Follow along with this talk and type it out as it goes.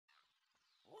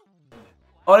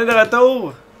On est de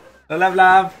retour! Le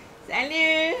lave-lave!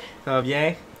 Salut! Ça va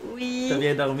bien? Oui. T'as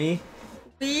bien dormi?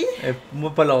 Oui.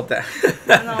 Moi, pas longtemps.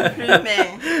 Moi non plus,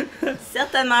 mais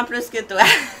certainement plus que toi.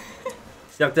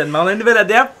 Certainement. On a une nouvelle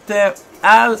adepte,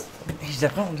 Al...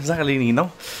 J'apprends à dire les noms.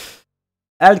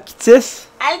 Alkitis.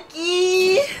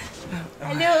 Alki!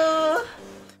 Allô!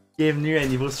 Bienvenue à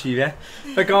Niveau Suivant.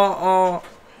 Fait qu'on...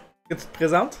 Que tu te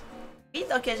présentes? Oui,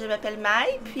 donc je m'appelle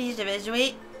Mai, puis je vais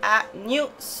jouer à New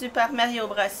Super Mario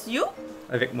Bros. U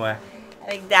Avec moi.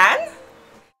 avec Dan.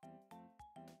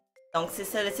 Donc c'est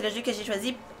ça, c'est le jeu que j'ai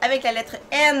choisi avec la lettre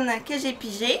N que j'ai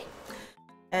pigé.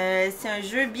 C'est un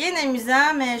jeu bien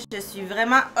amusant, mais je suis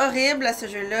vraiment horrible à ce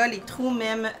jeu-là. Les trous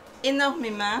m'aiment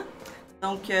énormément.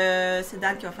 Donc c'est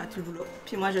Dan qui va faire tout le boulot.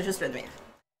 Puis moi je vais juste le nuire.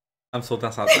 En me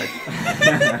sautant sans tête.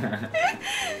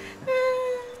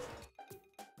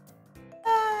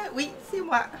 Oui, c'est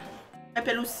moi. Je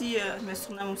m'appelle aussi, je me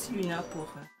surnomme aussi Luna pour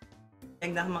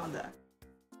avec d'Armanda.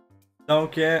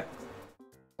 Donc,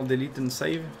 on delete une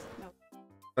save.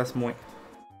 Passe moins.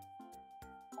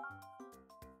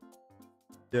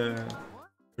 Je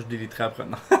déliterai après,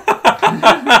 non.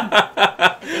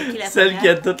 Celle qui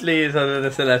a toutes les...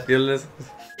 C'est la file, là.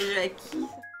 C'est qui?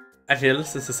 La file,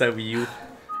 c'est sa Wii U.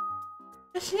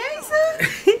 C'est chien, ça?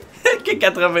 Que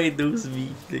 92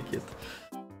 vies, le kit.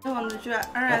 On a joué à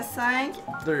 1 à 5,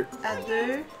 2. à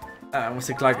 2. Ah, moi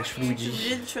c'est clair que je suis Je suis Luigi.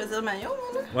 obligée de choisir Mario,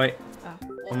 moi, là? Ouais. Ah.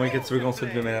 Au moins que tu veux qu'on se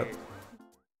le démêle.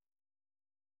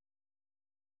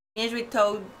 Bien joué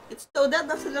Toad. Est-tu Toadette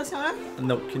dans cette version-là?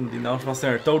 Non, aucune idée. Non, je pense que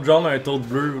c'est un Toad jaune, un Toad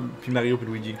bleu, puis Mario puis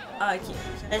Luigi. Ah, ok.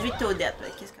 J'aurais joué Toadette.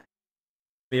 Qu'est-ce que...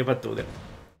 Mais y'a pas de Toadette.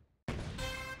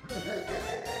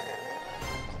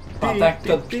 En tant que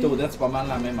Toad pis Toadette, c'est pas mal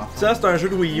la même affaire. Ça, c'est un jeu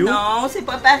de Wii U. Non, c'est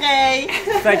pas pareil!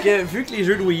 Fait que, vu que les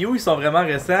jeux de Wii U, ils sont vraiment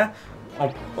récents,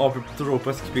 on peut toujours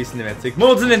pas skipper les cinématiques.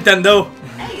 Maudit Nintendo!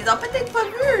 Hey, ils ont peut-être pas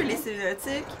vu les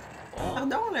cinématiques.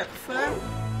 Pardon, leur fun.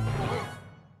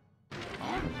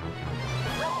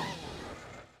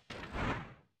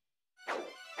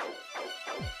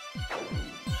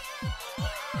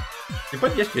 C'est pas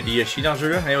de Yoshi, il y a des Yoshi dans le jeu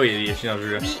là? Eh oui, il y a des Yoshi dans le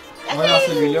jeu là. Oui. Ouais, dans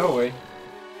celui-là, oui.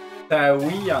 Ta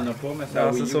Wii, il y en a pas, mais ça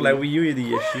Non, c'est sur la Wii U, il y a des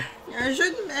Yoshi. Il y a un jeu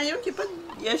de Mario qui est pas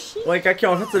de Yoshi. Ouais, quand ils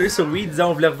ont fait celui sur Wii, ils disaient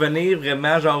on voulait revenir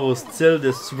vraiment genre au style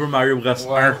de Super Mario Bros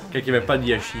 1, quand il n'y avait pas de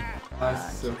Yoshi. Ah,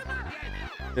 c'est ça.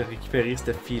 De récupérer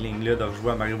ce feeling-là de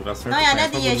rejouer à Mario Bros 1. Non, il y en a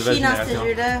des Yoshi dans ce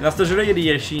jeu-là. Dans ce jeu-là, il y a des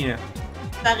Yoshi. Hein.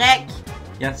 Correct.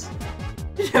 Yes.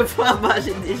 Je vais pouvoir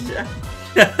manger déjà.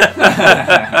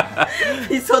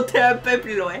 Puis sauter un peu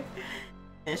plus loin.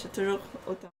 Mais je suis toujours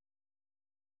autant.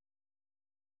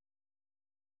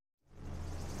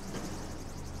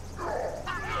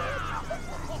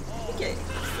 Ok.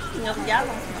 Il nous regarde.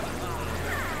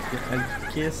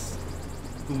 Alkis,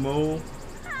 Kumo,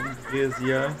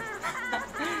 Grezia.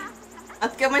 En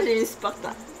tout cas, moi j'ai mis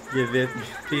supportant. Il y avait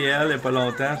PL il y a pas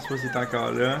longtemps, je sais pas s'il est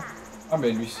encore là. Ah,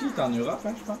 ben lui aussi, il est en Europe,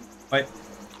 hein, je pense. Ouais.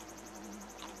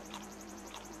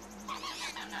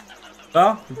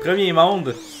 Bon, le premier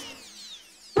monde.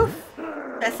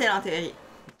 Facile en théorie.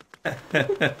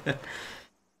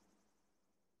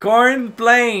 Corn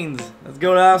Plains! Let's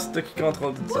go là, c'est toi qui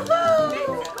contrôle tout ça.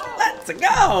 Let's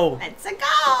go! Let's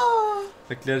go!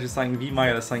 Fait que là j'ai 5 vies,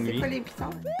 Mère a 5 C'est vies. quoi les pitons?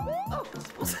 Oh,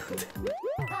 c'est pour ça.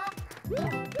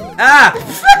 Ah!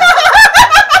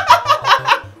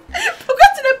 Pourquoi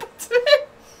tu l'as pas tué?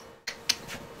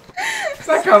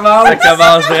 Ça commence! Ça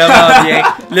commence vraiment bien.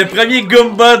 Le premier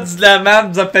Goomba de la map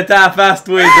nous a pété à la face,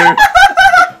 toi et deux.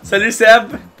 Salut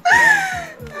Seb!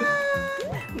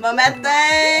 Bon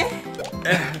matin!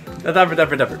 Attends un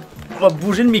peu. On va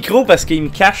bouger le micro parce qu'il me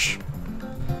cache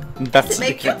une partie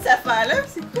C'est de bien cute cette affaire-là,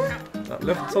 c'est quoi? Non,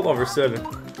 là, faut on veut ça, là.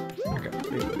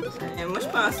 Moi je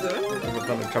pense ça. On va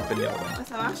prendre le champignon, là. Ah,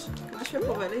 ça marche? Comment je fais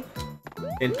pour voler?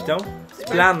 Et le piton? Tu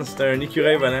planes, c'est un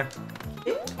écureuil volant.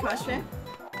 Ok, comment je fais?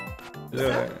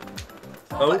 Là,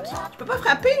 saute. Je peux pas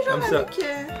frapper genre Comme ça. avec...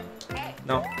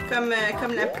 Non.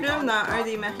 Comme la plume dans un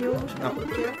des Mario, je sais pas Non.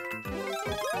 lequel.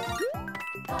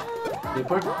 Il y a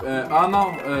pas... ah non,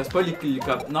 c'est pas les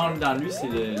hélicoptères. Non, dans lui, c'est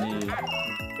les...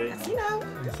 Merci là.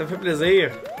 Ça fait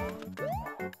plaisir.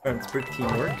 Un petit peu de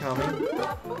teamwork quand même.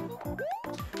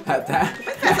 Attends,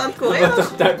 Façon de on courir. va te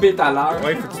retaper tout à l'heure.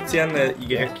 Ouais, faut que tu tiennes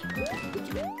Y.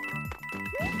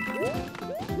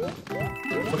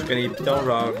 Moi je connais les pitons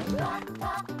genre.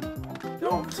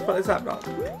 Non, c'est pas des sables.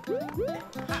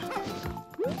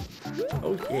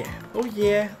 Oh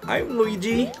yeah, I'm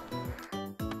Luigi.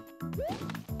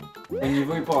 Au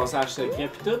niveau du passage secret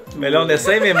pis tout. Mais là on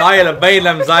essaie, mais Maya elle a bien de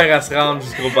la misère à se rendre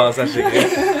jusqu'au passage secret.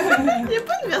 Il y a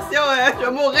pas une version, je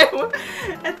vais mourir moi.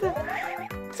 Attends.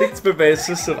 sais que tu peux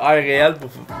baisser ça sur R et L pour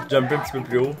jumper un petit peu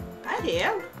plus haut. R et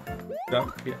L? Donc,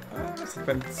 c'est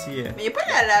pas un petit. Mais y'a pas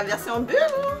la version bulle, là?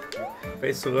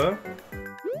 Baisse sur A.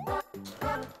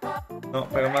 Non,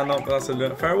 vraiment non, prends celui-là.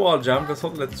 Fais un wall jump, là,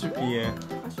 saute là-dessus, puis.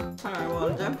 Je vais faire un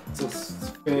wall jump. Tu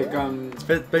fais comme.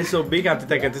 Tu pèses sur B quand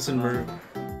t'es à côté sur le mur.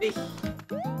 B.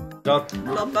 Genre,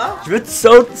 L'autre bord? je veux que tu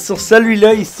sautes sur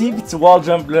celui-là ici, puis tu wall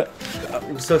jump là.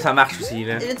 Ou ça marche aussi,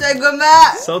 là. J'ai un gomma!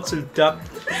 Saute sur le top.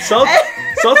 Saute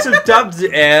sur le top du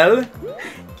L.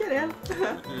 Quel L?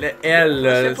 Le L,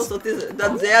 là. Je fais pour sauter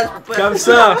dans du L, je peux pas. Comme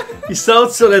ça, il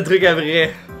saute sur le truc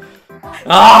après.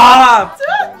 Ah!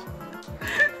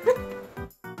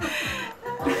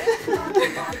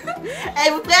 Hey,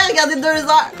 vous prêts à regarder 2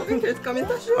 heures? Combien de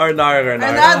temps je joue? 1 heure, 1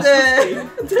 Un heure.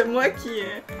 heure de moi qui.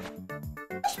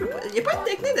 Je peux pas. Y'a pas de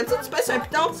technique, d'habitude tu passes sur un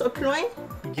piton, tu vas plus loin.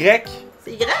 Grec.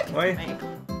 C'est Y? Ouais. Ben,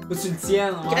 Faut que tu le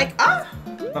tiennes. Ouais. Y-A?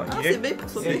 Non, Ah, Y. c'est B pour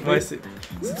sauter. Ouais, c'est.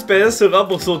 Si tu pèses sur A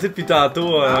pour sauter depuis tantôt,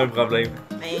 on a un problème.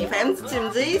 Mais il fallait que tu me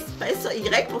dises, tu pèses sur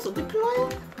Y pour sauter plus loin.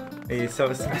 Et ça,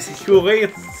 si tu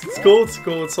courais, si tu cours,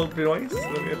 tu sautes plus loin.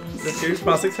 Parce que je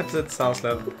pensais que ça faisait du sens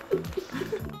là.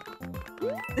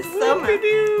 C'est ça, mais.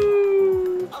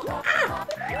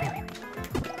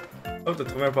 Oh, t'as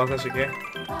trouvé un passage secret.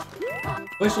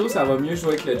 Moi, je trouve que ça va mieux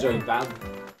jouer avec le joypad.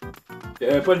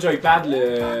 Pas le joypad,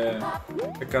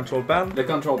 Le control pad. le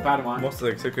control pad, ouais. Moi, c'est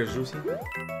avec ça que je joue aussi.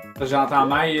 J'entends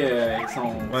Mai avec son.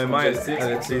 Ouais, son mais joystick.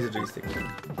 elle utilise le joystick.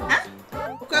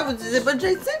 Pourquoi vous disiez pas de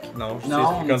joystick? Non, je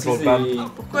Non, utilise mais le control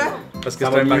pad. Pourquoi? Parce que Ça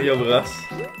c'est va un mieux. Mario Bros.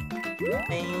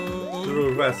 Ben.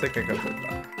 Toujours joué à ça avec un control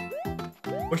pad.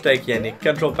 Moi, j'étais avec Yannick.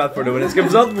 Control pad for the win. Est-ce que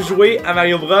vous autres, vous jouez à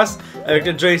Mario Bros avec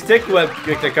le joystick ou avec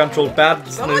le control pad?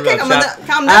 Bon, moi, Dites-nous dans le chat.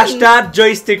 quand même. Hashtag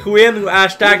joystick win ou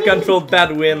hashtag control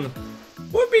pad win.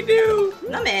 Whoopie-doo!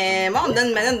 Non, mais moi, on me donne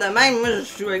une manette de même, moi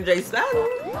je joue avec joystick.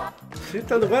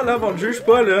 T'as le droit là, on te juge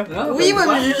pas là. Non, Oui, t'as va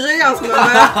le me droit. juger en ce moment.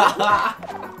 Ah!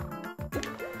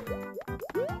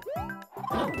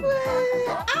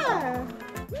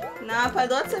 Non, pas le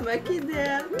droit de se moquer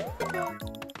d'elle.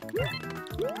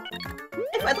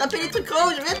 Il faut attraper les trucs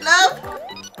rouges, vite là!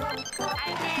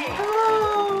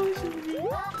 Oh,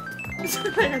 j'ai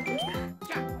oublié.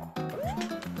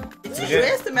 Tu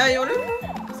jouais à ce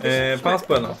Mario-là? Pense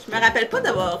pas non. Je me rappelle pas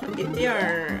d'avoir été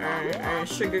un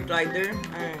Sugar Glider,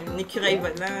 un écureuil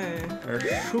volant. Un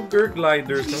Sugar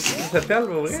Glider, ça s'appelle,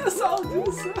 pour vrai? Ça sort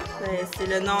d'où ça? C'est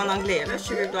le nom en anglais, là,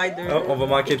 Sugar Glider. Oh, on va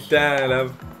manquer de temps là.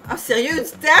 Ah, sérieux,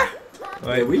 du temps?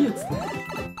 Ouais, Ben oui, il y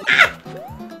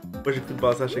moi j'ai pris le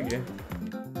passage secret.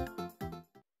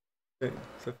 Ouais,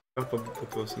 ça fait pas beaucoup pour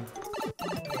toi aussi.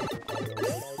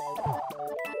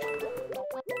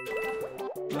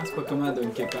 Non, c'est pas comme à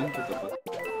Donkey Kong que t'as pas.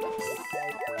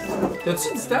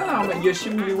 T'as-tu du temps dans Yoshi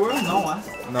Woolly World? Non, hein?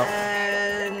 Non.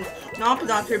 Non, puis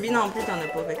dans Kirby non plus, t'en as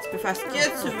pas. Fait que tu peux faire ce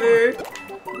que tu veux.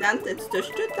 Dan, tu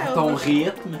touches tout à Ton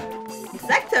rythme.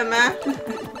 Exactement.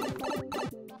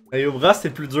 Mario Bros c'est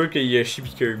plus dur que Yoshi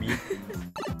pis Kirby.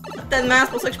 Certainement,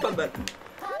 c'est pour ça que je suis pas bonne.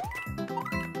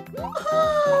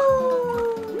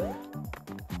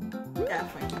 À la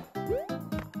fin.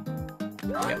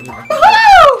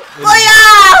 Oh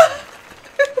yeah!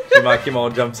 J'ai manqué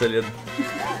mon jump solide.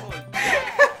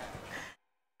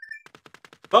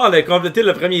 Bon, on a complété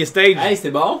le premier stage. Hey,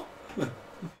 c'est bon?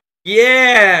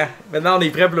 Yeah! Maintenant on est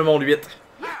prêt pour le monde 8.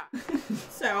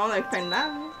 C'est un monde avec plein de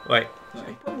lave. Ouais.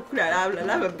 J'aime pas beaucoup la lave. La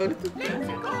lave, elle brûle tout le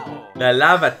temps. La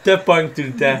lave, elle te pogne tout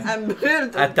le temps. Elle me brûle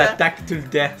tout le Elle temps. t'attaque tout le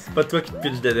temps. C'est pas toi qui te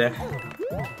pitches dedans.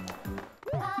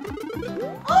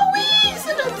 Oh oui,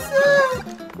 c'est gentil ça!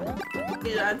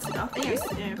 C'est gentil. Enfin,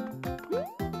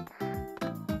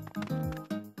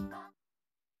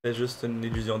 C'est juste une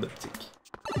illusion d'optique.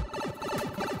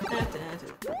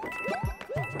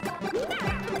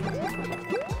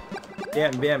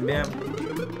 Bam, bam, bam.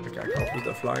 Ok, encore plus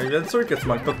de fleurs. Je suis sûr que tu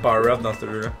manques pas de power-up dans ce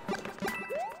jeu-là.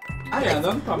 Ah, il y en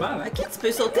a pas mal. Ok, tu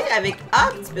peux sauter avec A,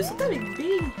 puis tu peux sauter avec B.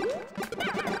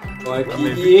 Ouais,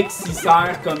 pis X, il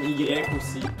sert comme Y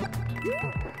aussi.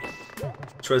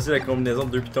 Choisis la combinaison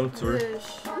de deux pitons que tu veux.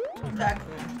 D'accord.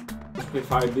 Je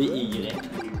préfère B et Y.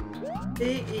 B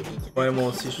et Y. Ouais, moi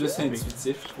aussi, C'est je juste suis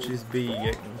intuitif, je trouve. J'utilise B et Y,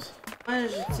 moi aussi. Moi,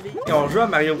 j'utilise. Et on joue à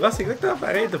Mario Bros, c'est exactement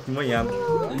pareil, toi pis moi, Yann.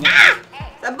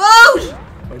 Ça bouge!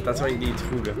 Ouais, attention, il y a des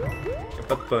trous, là.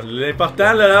 Capote pas.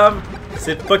 L'important, là, l'homme,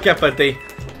 c'est de pas capoter.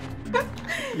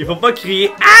 Il faut pas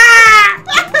crier « Ah! »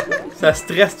 Ça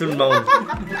stresse tout le monde.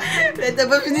 Mais t'as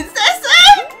pas fini de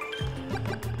stresser!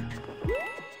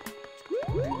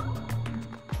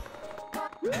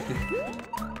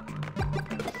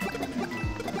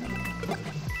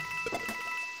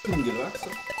 C'est une grotte, ça.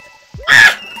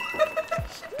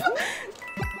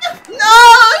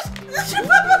 Non! Je sais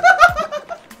pas!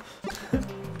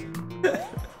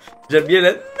 J'aime bien le...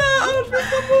 Non, je veux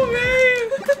pas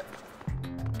mourir!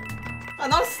 Oh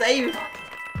non, le save!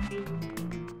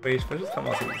 Oui, je peux juste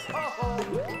ramasser ici.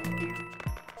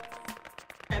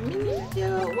 Un mini-video!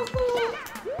 Wouhou!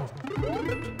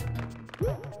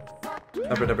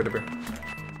 Un peu.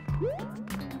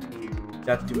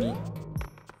 Got to me.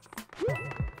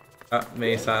 Ah,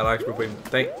 mais ça a l'air que je peux pas y...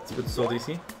 Tiens, tu peux te sauter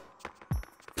ici?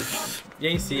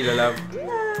 Viens ici, le lave.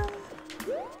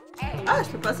 Ah, je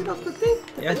peux passer de l'autre côté!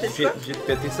 Yeah, j'ai te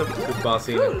pété ça pour que tu peux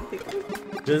passer. Là. Cool, t'es cool.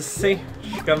 Je le sais, je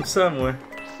suis comme ça, moi.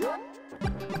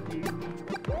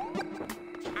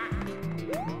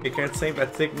 Quelqu'un de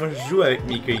sympathique. Moi, je joue avec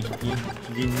mes coéquipiers.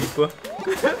 Je les nuis pas.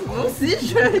 Moi aussi,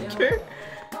 je joue avec eux.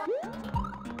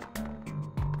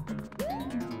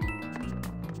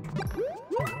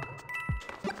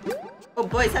 Oh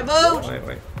boy, ça bouge!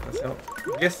 Ouais, attention.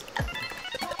 Yes!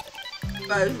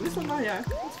 Ben, je vais sur l'arrière.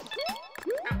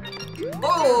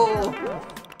 Oh!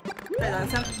 Fais dans le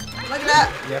centre. Regarde là!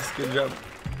 Yes, good job.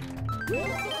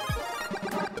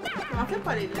 Comment on fait pour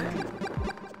aller là?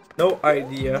 No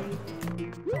idea.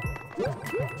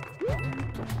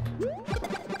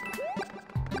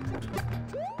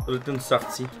 Ça doit être une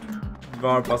sortie. Il va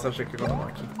y avoir un passage à quelqu'un qu'on a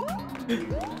manqué.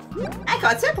 Ah,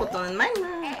 quand tu es pour tourner de même, là?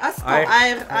 Ah, c'est ton R,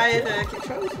 quelque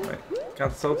chose? Ouais. Quand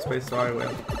tu sautes, tu fais sur R, ouais.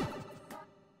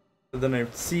 Ça donne un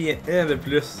petit de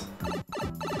plus.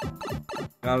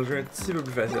 Rend le jeu un petit peu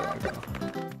plus facile encore.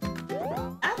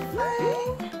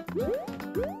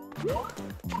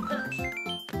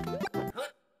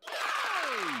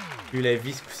 J'ai eu la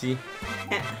vie ce coup-ci.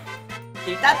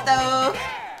 C'est Tato!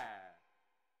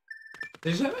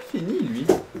 J'ai jamais fini, lui.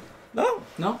 Non!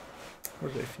 Non?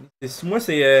 Moi, j'avais fini. Moi,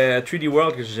 c'est 3D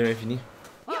World que j'ai jamais fini.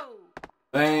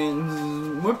 Ben,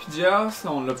 moi pis Jas,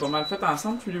 on l'a pas mal fait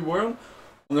ensemble, 3D World.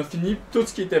 On a fini tout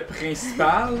ce qui était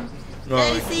principal.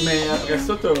 Ouais. Mais après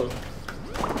ça, t'as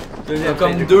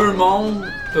comme deux mondes.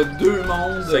 T'as deux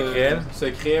mondes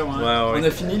secrets, ouais. On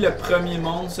a fini le premier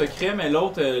monde secret, mais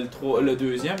l'autre, le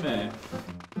deuxième,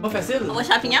 pas facile. On va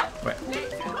champignon? Ouais.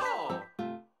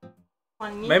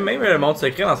 Même le monde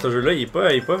secret dans ce jeu-là, il est pas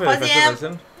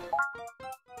facile.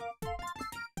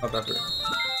 Attends un peu.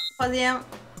 Troisième.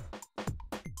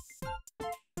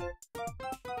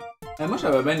 Moi,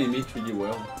 j'avais bien aimé 3D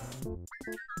World.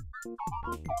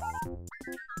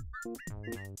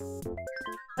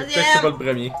 Peut-être que c'est pas le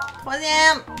premier.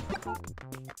 Troisième!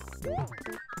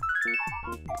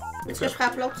 Est-ce que je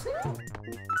frappe l'autre aussi?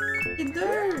 Les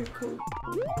deux! Cool.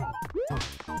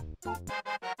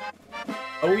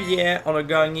 Oh yeah, on a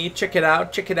gagné. Check it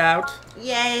out, check it out.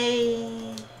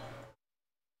 Yay!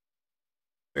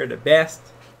 We're the best.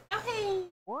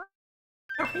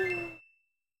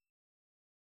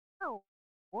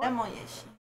 Là, mon Yoshi.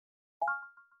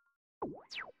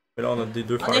 Mais là, on a des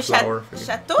deux On a Fireflower.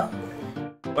 château?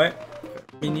 Ouais.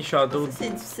 Mini château. C'est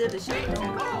difficile de château.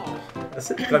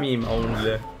 C'est le premier monde,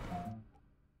 là.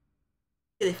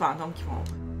 Il y a des fantômes qui font.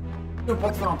 Il y a pas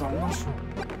de fantôme, non?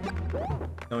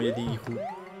 Non, il y a des roues.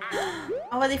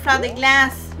 On voit des fleurs de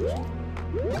glace.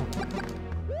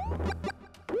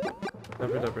 T'as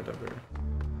peu.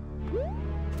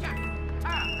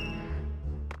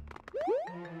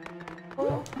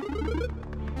 Oh.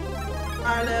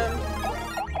 Ah là.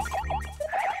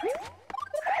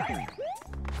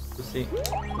 Aussi.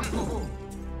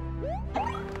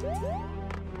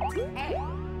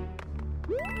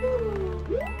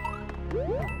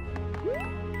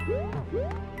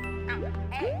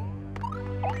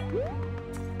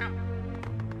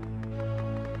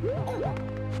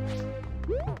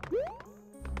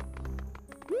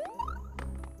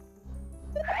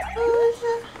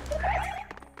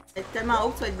 C'est tellement haut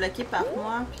que tu vas être bloqué par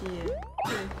moi, puis...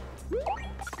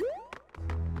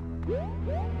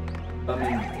 Pas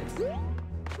même vitesse.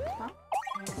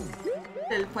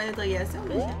 C'est le point d'interrogation,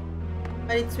 mais on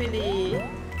va aller tuer les...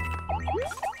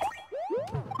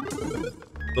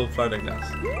 D'autres fleurs de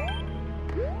glace.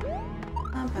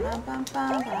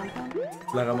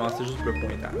 Tu l'as ramassé juste pour le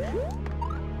pointage.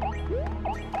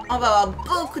 On va avoir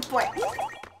beaucoup de points.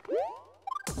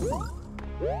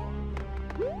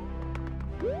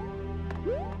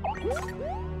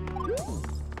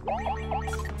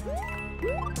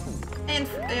 Et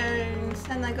une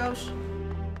scène à gauche.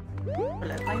 On va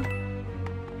l'atteindre.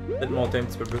 Peut-être monter un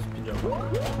petit peu plus puis jump.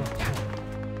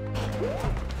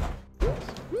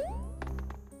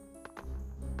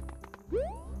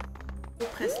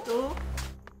 Presto.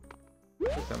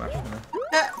 Ça marche maintenant.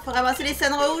 Ah, faut ramasser les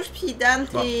scènes rouges, puis Dan,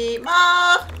 t'es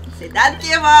mort! C'est Dan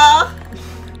qui est mort!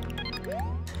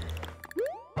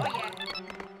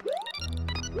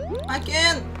 Manque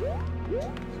une!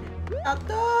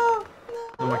 Tantôt!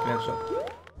 On manque un shot.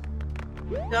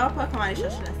 Je sais pas comment aller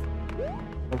chercher la scène.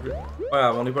 Ouais,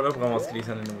 on n'est pas là pour ramasser les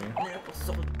scènes de nous. On est là pour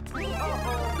survivre.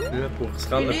 Là pour se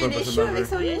rendre le Lui, point il est possible chaud dans le avec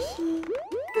jeu. son Yoshi.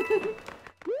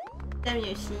 J'aime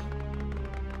Yoshi.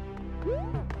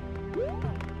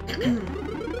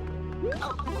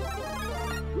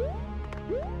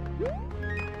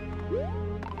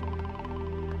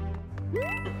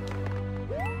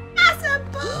 Ah, ça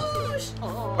bouge!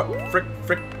 Oh, frick,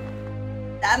 frick.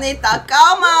 T'en es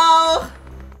encore mort!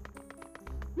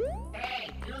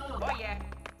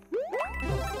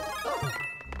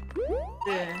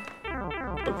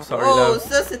 Oh, sorry, Oh, love.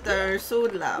 ça c'est un saut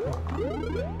de lave.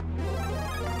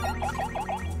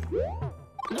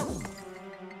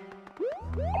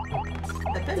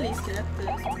 T'appelles les squelettes?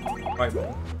 Ouais, bon.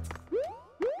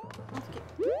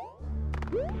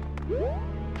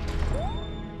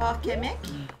 Oh, Kamek?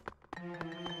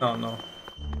 Non, non.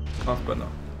 Je pense pas, non.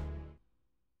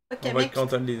 Oh, On va être Kamek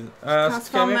contre les. C'est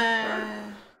transforme. Kamek?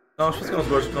 Non, je pense qu'on se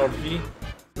bat juste contre lui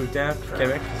tout le temps, puis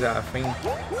Kamek, c'est à la fin.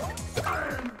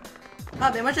 Ah,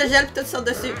 ben moi je gèle pis tout sort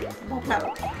dessus. Bon plan.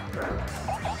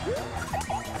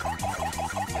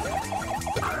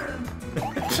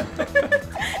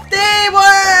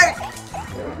 Teamwork!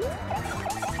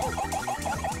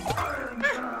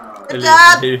 Good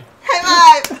job! High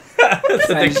five!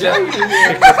 C'était excellent.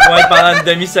 Ouais, pendant une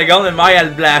demi-seconde, le Mario, elle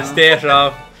le blastait,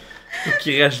 genre. Faut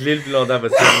qu'il reste gelé le plus longtemps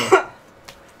possible.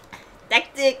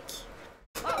 Tactique!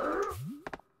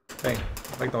 Tiens,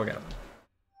 fais ton gars.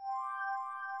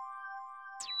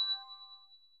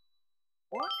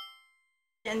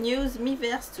 Can use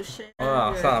Miiverse to share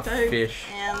Ah, on s'en your fiche.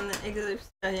 and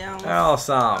experience. Ah, on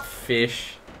s'en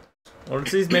fiche. On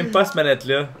l'utilise même pas cette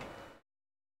manette-là.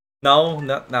 Non,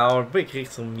 non, on va pas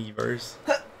écrire sur Miiverse.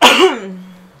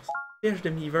 Fiche de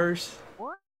Miiverse.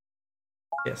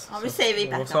 Yes. On veut saver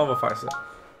par Ça, on contre. va faire ça.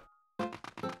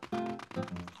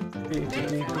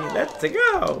 Let's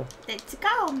go! Let's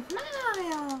go,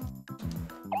 Mario!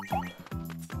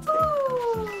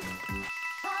 Ouh.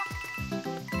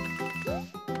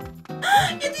 Ah,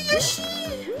 il y a des Yoshi!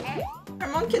 Un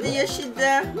monde qui a des Yoshi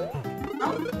dedans.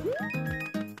 Non?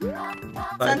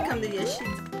 Ça sonne comme des Yoshi.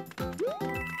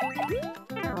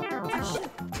 Ah shit.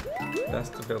 Là,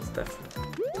 c'est tout perdu ta fille.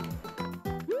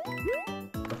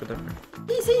 Un peu, un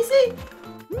peu. Ici, ici!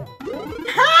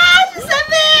 Ah, je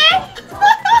savais!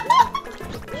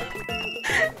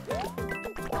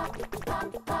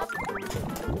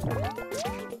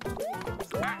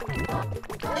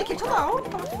 Il y a quelque chose en haut?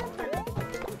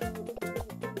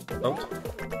 L'autre?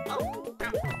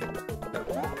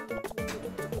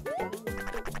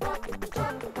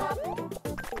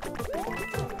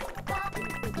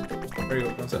 There you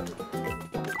go, comme ça.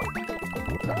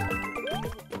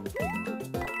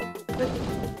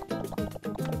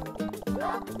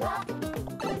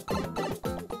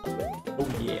 Oh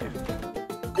yeah!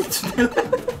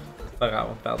 Pas grave,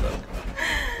 on te pardonne.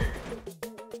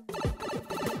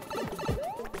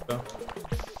 Bon.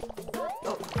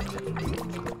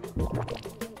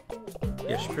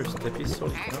 Yeah, je peux se taper sur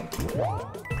le camp.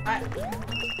 Ouais.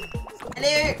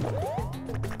 Allez!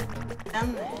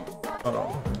 Anne, Oh non.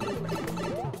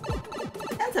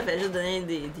 ça fait juste donner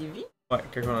des vies. Ouais,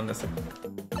 quand on en a ça.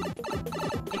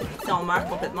 Et si on meurt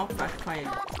complètement pour faire fin.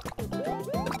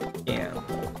 Yeah.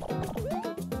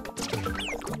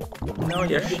 Non,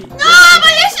 Yoshi. Non,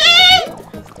 mon Yoshi!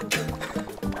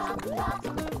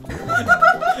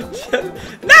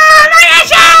 Non, mon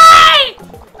Yoshi!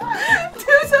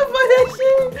 Tout ça, mon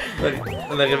Yoshi!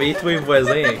 On a réveillé tous les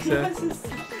voisins avec ça.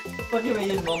 Pas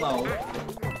réveiller le monde en haut.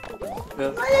 Mon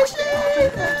Yoshi!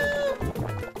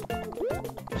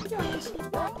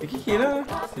 C'est qui est là?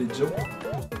 C'est Joe.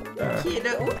 Qui est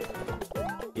là où?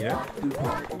 Il est là?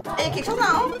 Il y a quelque chose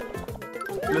en haut?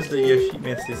 Plus de Yoshi,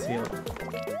 mais c'est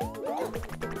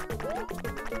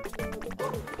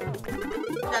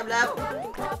Blablabla.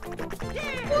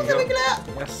 Oh, c'est avec là!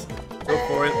 Yes. Go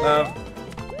for it, love.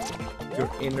 Your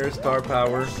inner star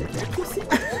power.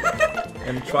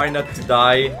 And try not to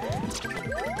die.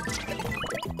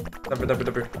 Tape, tape,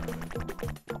 tape.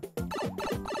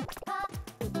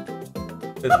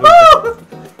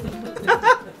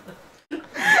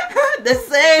 The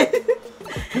same!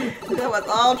 That was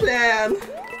all planned.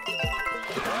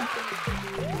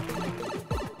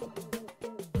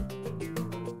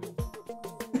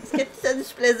 Est-ce que tu as du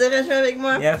plaisir à jouer avec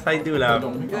moi? Yes, I do, love.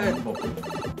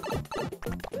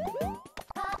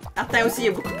 Martin aussi, il y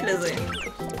a beaucoup de plaisir.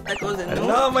 À cause de nous.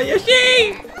 Non, mon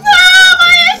Yoshi! Non,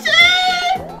 mon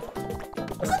Yoshi!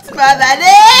 Tu m'as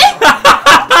avalé!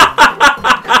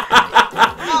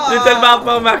 J'ai tellement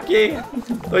pas remarqué.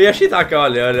 Ton Yoshi est encore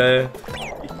là, là.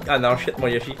 Ah non, shit, mon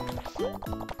Yoshi.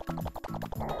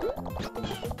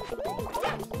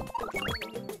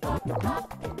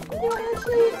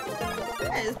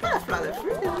 C'est pas la fleur de feu,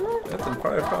 déjà. C'est une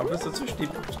fleur de feu. En plus, sais-tu, je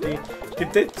t'ai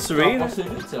peut-être tué, là. C'est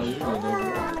vite, sérieux,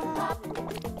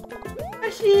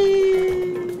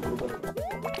 Yoshi!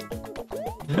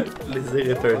 Plaisir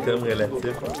est un terme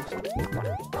relatif.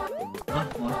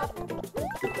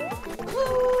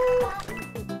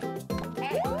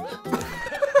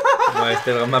 Ouais,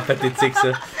 c'était vraiment pathétique,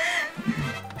 ça.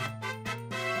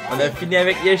 On a fini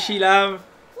avec Yoshi, Lave.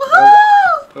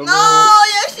 Wouhou! Non,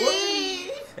 Yoshi!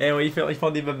 Eh oui, ils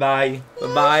font des bye-bye.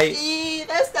 Bye-bye. Yoshi,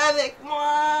 reste avec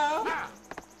moi!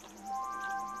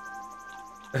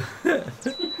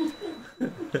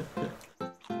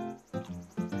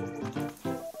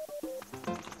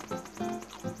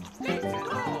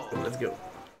 Let's go.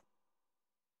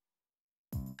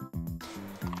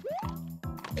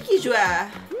 Qui joue à...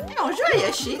 On joue à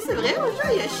Yoshi, c'est vrai, on joue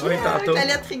à Yoshi Oui, avec tantôt. la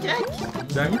lettre Y.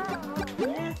 Dang.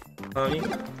 En ligne.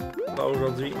 Pas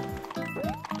aujourd'hui.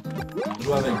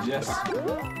 Jouer avec Jess.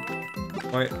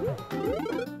 Ouais.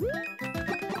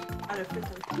 Ah, le feu,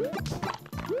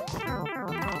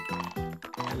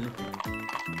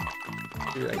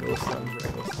 Je vais la grosse somme,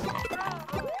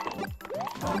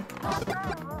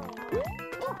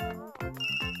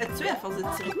 T'as tué à force de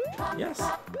tirer. Yes.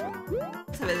 Ça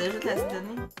va déjà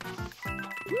t'astonner.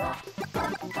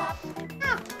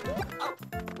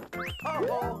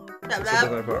 C'est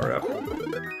Blablabla. un power-up.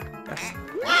 Yes.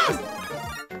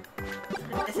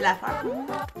 C'est l'affaire.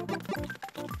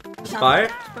 J'espère. Je suis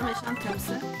pas méchante comme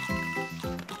ça.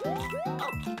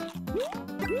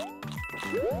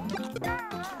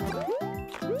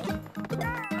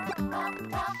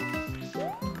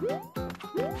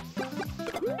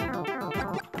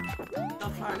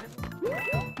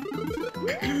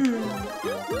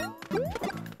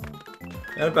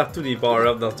 Il y en a partout des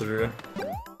power-ups dans ce jeu-là.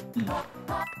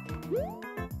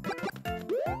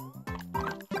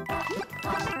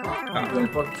 Je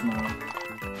veux pas que tu m'en...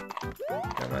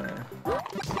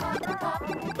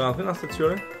 Tu vas rentrer dans cette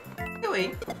tuyau-là?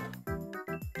 Oui.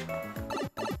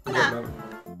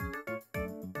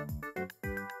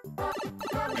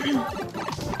 Tu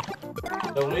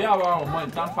devrais avoir au moins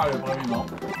le temps de faire le premier monde.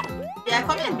 Il y a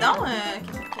combien de dons?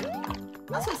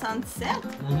 177?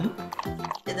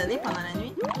 Il a donné pendant la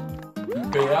nuit. Une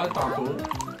PL tantôt.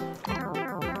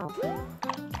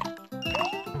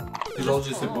 Les autres,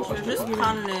 je sais pas. Je vais juste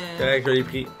prendre le... Correct, je l'ai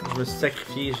pris. Je me suis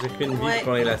sacrifié, j'ai pris une vie pour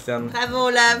qu'on ait la scène. Bravo,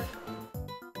 Lave!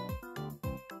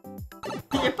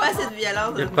 Il n'y a pas assez de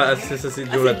violence. Il y a pas assez, ça c'est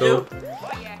Joe Lato.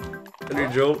 Salut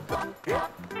Joe.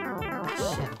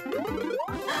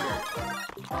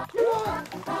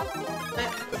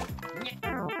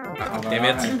 Damn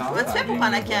it. Comment tu fais pour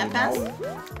prendre la carapace?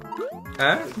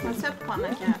 Hein? Comment tu fais pour prendre la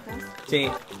carapace?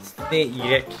 Tiens,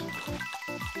 Y.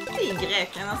 Tout est Y,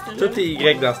 hein, dans ce jeu. Tout est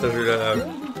Y dans ce jeu-là.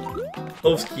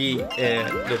 Sauf ce qui est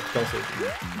le piton sur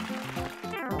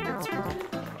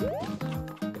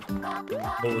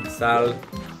le sale.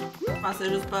 Je pensais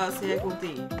juste passer à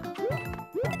côté.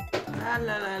 Ah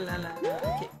là là là là.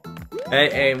 Ok.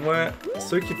 Hey, moi,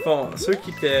 ceux qui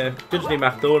te pitchent des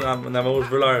marteaux dans mon, je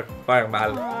veux leur faire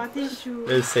mal. Oh, t'es chou.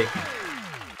 Je le sais.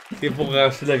 C'est pour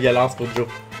racheter de la violence pour Joe.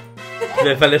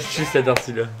 Il fallait chuter cette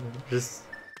tortue-là. Juste.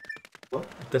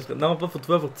 Non, pas pour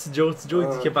toi, pour petit Joe. Petit Joe,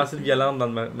 il dit qu'il a passé de violence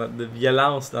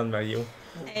dans le Mario.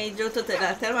 Hey Joe, toi t'es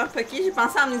là tellement fucké. J'ai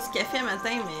pensé à emmener du café un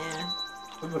matin, mais.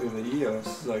 Je me réveiller à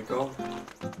 6h15.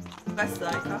 Pas si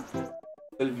d'accord.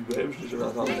 Elle vibrait, je l'ai jamais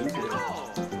entendu.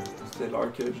 C'était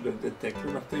l'heure que je devais détecter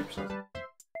Martin, puis ça.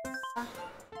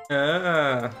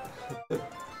 Ah!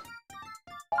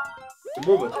 C'est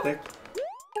beau votre tech.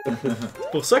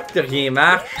 C'est pour ça que rien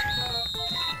marche.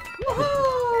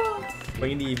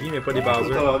 Pogner des vies, mais pas des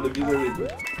baseurs. Moi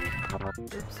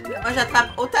Moi j'attrape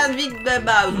autant de vie que de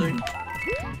Bowser.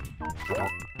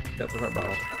 J'attrape un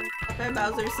Bowser. J'attrape un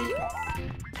Bowser aussi.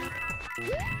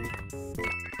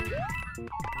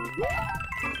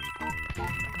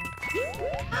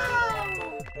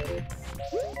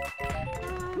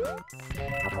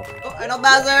 Oh, un autre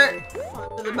Bowser!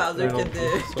 Plus de Bowser que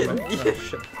de vie.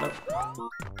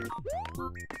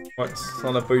 Ouais, ça,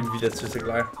 on n'a pas eu de vie là-dessus, c'est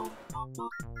clair.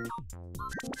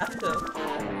 Ah, ça.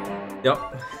 Yo.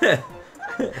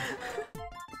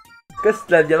 Est-ce que c'est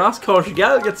de la violence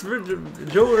conjugale que tu veux,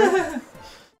 Joe? Là?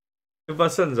 C'est pas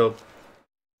ça, nous autres.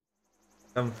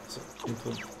 Comme ça, il me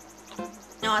trouve.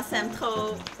 On s'aime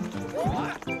trop.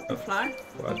 Une fleur.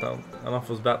 Faut attendre. Ah non,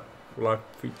 faut se battre pour leur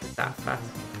fouiller ta face.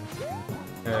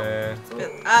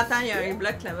 Ah, attends, il y a un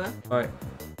bloc là-bas. Ouais.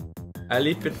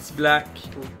 Allez, petit bloc,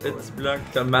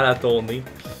 t'as mal à ton nez.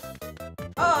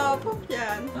 Oh, pauvre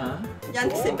Yann. Hein? Yann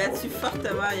qui s'est battu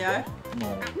fortement hier. Non.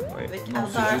 Ouais. Avec Non,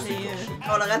 c'est ardeur juste et. écorché.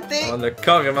 On l'a raté! On a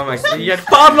carrément maxé. Il y a le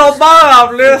pas de l'autre bord en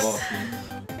plus!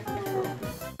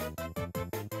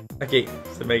 Ok,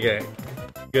 c'est bien correct.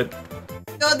 Good.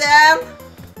 Go Dan!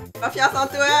 Confiance en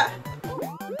toi!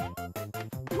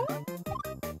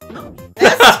 Non,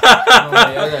 mais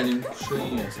elle allait me coucher.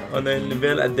 On a une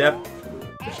nouvelle adepte.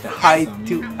 Hi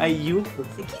to IU.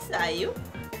 C'est qui ça, Ayo?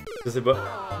 Je sais pas.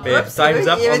 Mais Oups, time's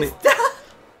up, il y avait du temps.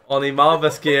 on est mort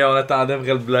parce qu'on attendait après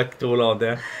le bloc trop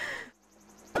longtemps.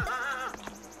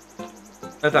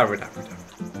 Attends.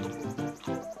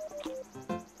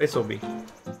 Fais sur B.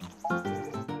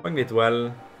 Pogne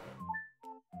l'étoile.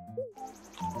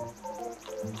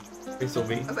 Fais sur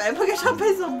B. Fallait pas que j'en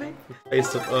pèse sur B. Fais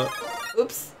sur A.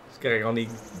 Oups. C'est correct, on est.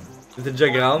 T'es déjà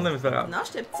grande, mais c'est pas grave. Non,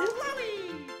 j'étais petite.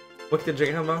 Moi qui t'es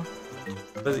déjà grande, bon?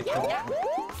 Vas-y.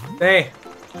 Tiens!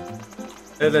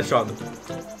 C'est le château.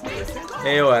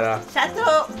 Et voilà.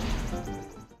 Château!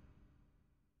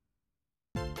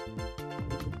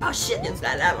 Oh shit, il y a de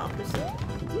la lave en plus.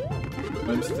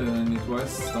 Même si t'as une étoile,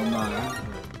 si tu tombes dans l'air.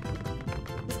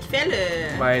 Qu'est-ce qu'il fait le.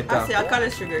 Ben, Ah, attends. c'est encore le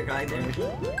Sugar Glider.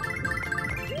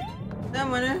 Là,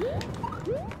 moi là.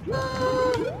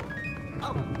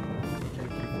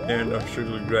 Il y a un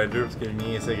sugar glider parce que le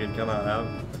mien essaie quelqu'un dans l'arbre.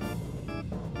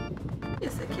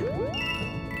 Qu'est-ce que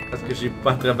Parce que j'ai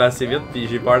pas attrapé assez vite puis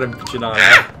j'ai peur de me pitcher dans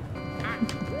l'arbre.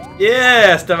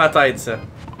 Yeah! C'était ma tête ça.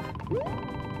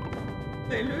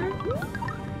 c'est là?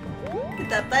 Et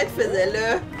ta tête faisait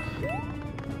là.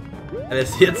 Elle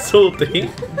essayait de sauter.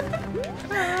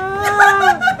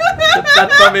 Cette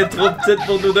plateforme est trop petite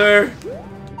pour nous deux.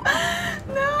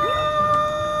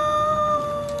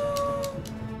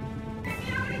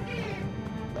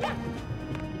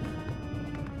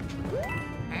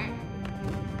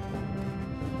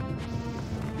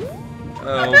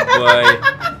 Oh boy.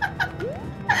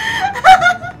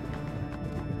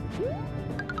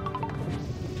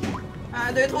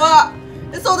 Un, deux, trois!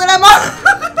 Le saut de la mort!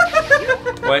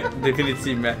 Ouais,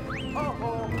 définitivement.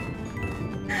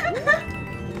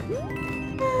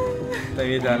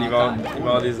 T'inquiète, il va y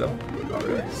avoir des hommes.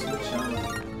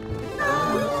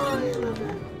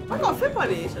 Comment qu'on fait pour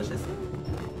aller chercher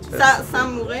ça? Sans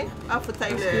mourir? Ah, faut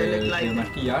tailler le J'ai glide.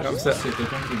 remarqué hier, Comme je ça. sais que c'est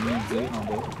quelqu'un qui vient me dire en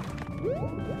bas.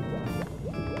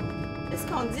 Qu'est-ce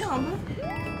qu'on dit en bas?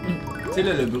 Tu sais,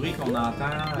 là, le bruit qu'on entend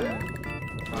en bas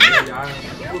hier.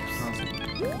 Oups.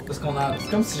 Parce qu'on a. C'est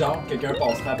comme si genre quelqu'un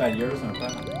passerait à balieuse un peu.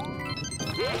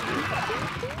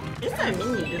 Juste un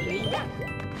mini bruit.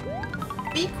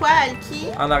 Puis quoi, Alki?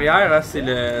 En arrière, là, c'est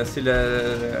les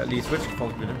switches qui font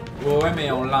ce bruit-là. Ouais, mais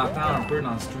on l'entend un peu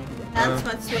dans le stream. Ah, tu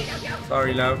m'as tué.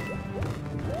 Sorry, love.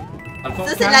 Dans le fond,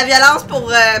 Ça, c'est de la violence pour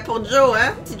Joe,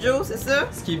 hein? Petit Joe, c'est ça?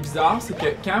 Ce qui est bizarre, c'est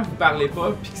que quand vous parlez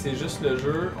pas puis que c'est juste le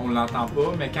jeu, on l'entend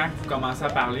pas, mais quand vous commencez à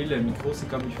parler, le micro, c'est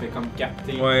comme il fait comme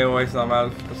capter. Ouais, c'est normal,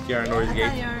 parce qu'il y a un noise gate.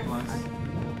 Ah, il y a un- Ouais. Je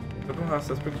sais pas comment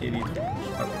ça se peut qu'il y ait des trucs.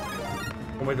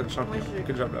 Comment t'as le champion? Moi, je-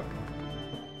 Good job, là.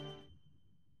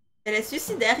 Elle est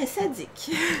suicidaire et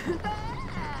sadique.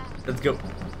 Let's go.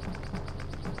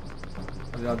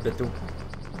 On est dans le bateau.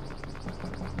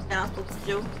 Violence pour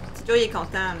Petit Joe. Petit Joe, il est content,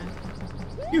 là.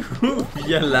 Youhou,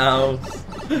 violence!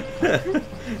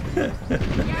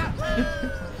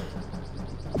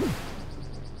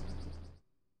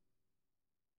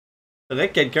 Faudrait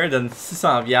que quelqu'un donne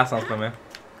 600$ en ce moment.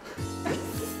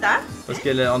 Ça? Parce que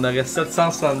là, on aurait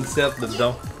 777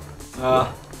 dedans.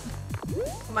 Ah,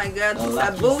 Oh my god, on ça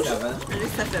l'a bouge. pris avant. J'ai vu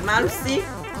que ça fait mal aussi.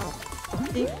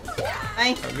 Ok.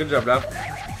 Hein, Good job, là. ça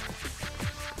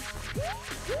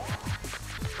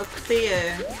va coûter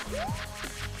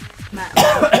ma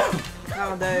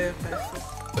grandeur. faire ça.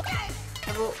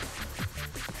 Bravo.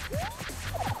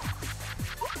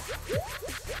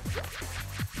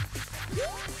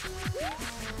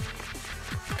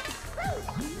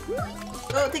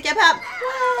 Oh, t'es capable!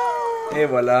 Et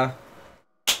voilà.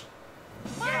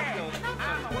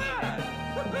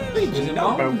 Deuxième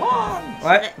round?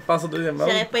 Ouais, on passe au deuxième round.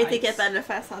 J'aurais pas été capable de le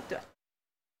faire sans toi.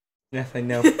 Yes, I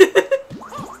know. Il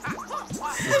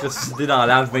se fait suicider dans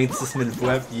l'âge 26 000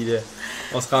 fois, puis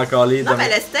on sera encore les Non, mais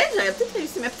le stage, j'aurais peut-être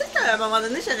réussi. Mais peut-être qu'à un moment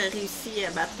donné, j'aurais réussi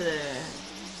à battre.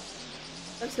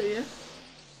 Comme celui-là.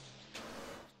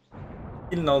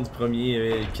 Quel est le nom du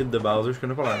premier kit de Bowser? Je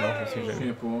connais pas le nom, je me Je souviens me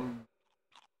jamais. souviens pas.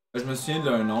 Je me souviens de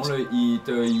leur nom, là.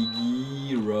 T'as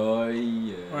Iggy, Roy,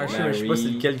 Ouais, je sais Larry. pas c'est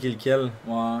lequel qui est lequel.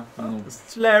 Ouais, non.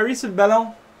 C'est-tu Larry sur le ballon?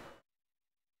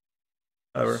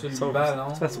 Ah ouais. Sur le Ça,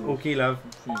 ballon. ça, c'est ok, là.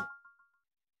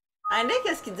 Regardez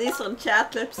qu'est-ce qu'il dit sur le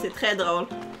chat, là, pis c'est très drôle.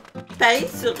 Il parie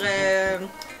sur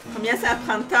combien ça va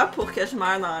prendre de temps pour que je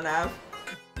meure dans la lave.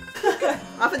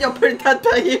 En fait, ils ont pas eu le temps de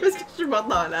parier parce que je suis morte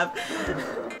dans la lave.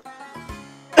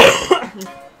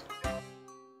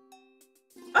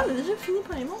 Ah, on a déjà fini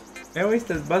pour les monstres? Eh oui,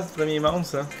 c'était le boss du premier monde,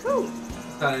 ça. Cool!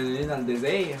 T'en as allé dans le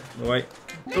désert. Ouais.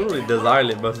 Toujours les déserts,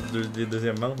 les boss des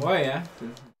deuxièmes mondes. Ouais, hein.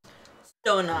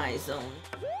 Stone Eye Zone.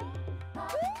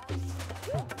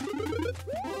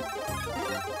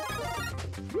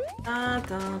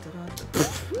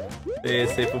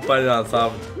 C'est faut pas aller dans le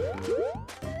sable.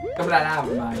 Comme la lave,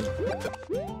 mec.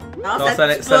 Non, Non, ça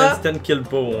l'instant kill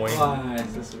pas au moins. Ouais,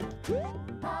 c'est sûr.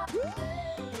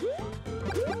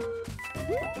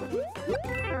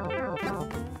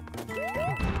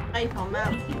 Ah, ils font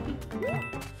mal.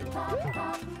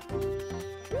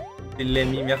 Il l'a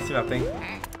mis, merci Martin.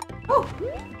 Oh!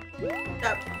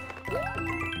 Top.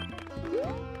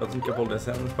 Continue que pour le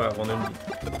descendre, je peux avoir une vie.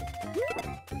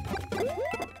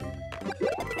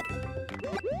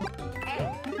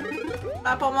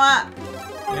 Pas pour moi!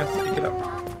 Merci, pick it up.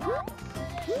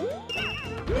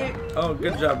 Et... Oh,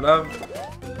 good job, love.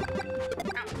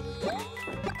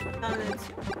 Non,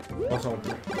 là-dessus. On s'en peut.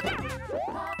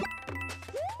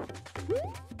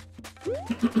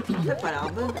 C'est pas l'air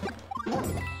bas.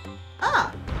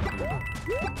 Ah!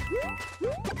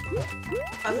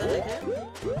 Ah, ça regrette.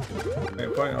 Mais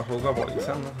pas grand chose à voir les scènes,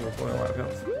 ça va pas vraiment la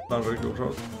perdre. Dans le jeu d'autres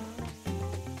choses.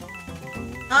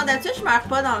 Non, d'habitude, je meurs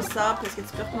pas dans le sable parce que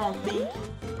tu peux remonter.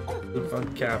 Je vais prendre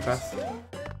une carapace.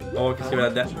 Oh, qu'est-ce qu'il y a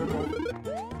là-dedans?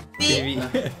 Puis, Vie.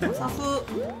 on s'en fout.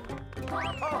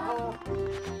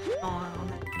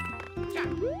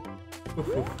 Ouf,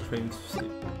 ouf, je vais me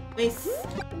suicider. Mais si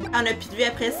on a plus de vie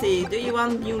après, c'est Do You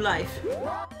Want New Life?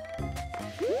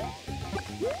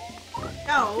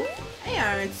 Oh! Hey,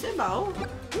 un tube en haut.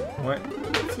 Ouais.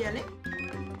 Peux-tu y aller?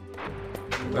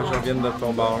 Là, je reviens de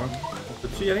ton bord, là.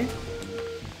 Peux-tu y aller?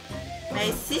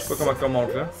 Mais si, Je sais pas comment on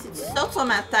monte là. si tu sautes sur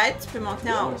ma tête, tu peux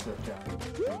monter en haut.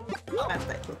 Ma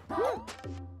tête.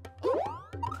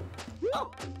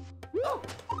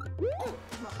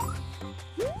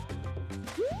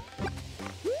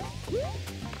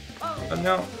 Oh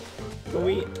non!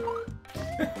 Oui!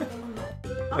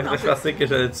 Je pensais que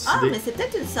j'allais te Ah, suicider. mais c'est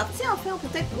peut-être une sortie en fait, on peut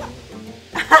peut-être.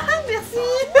 Merci!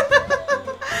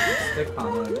 C'était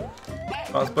pendant.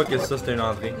 Je pense pas que ça c'était une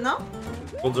entrée. Non?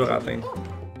 Trop dur à atteindre.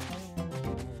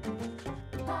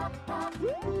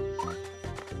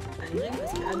 Parce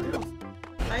qu'à deux,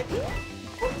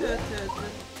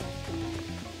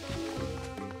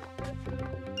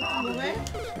 ouais.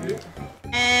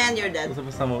 And you're dead. Ça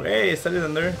fait ça mourir. Hey, salut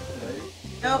Thunder!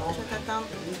 Oh, je vais t'attendre.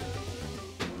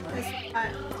 Ouais,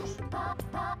 super.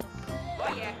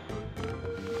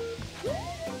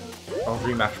 Ton jeu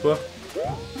il marche pas.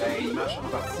 Ben, il marche en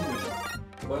partie,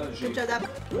 mais voilà, j'ai. Good job.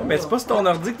 Mais c'est pas sur ton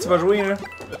ordi que tu vas jouer, là.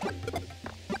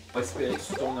 On va espérer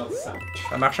sur ton ordi ça.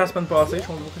 Ça marchait la semaine passée, je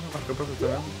pense pas que ça marchera pas cette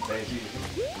semaine. Ben, j'ai.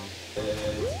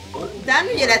 Dan,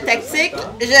 lui, il y a la tactique.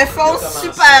 Je fonce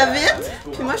super vite.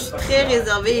 Puis moi, je suis très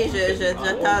réservée.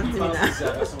 J'attends 10 minutes. C'est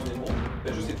la version démo.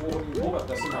 T'as juste les 3 niveaux,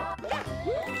 après ça, non.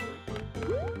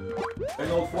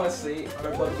 Une autre fois, c'est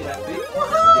un bug graphique. Il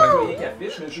y a rien qui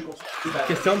affiche, mais le jeu continue.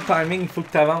 Question de timing, il faut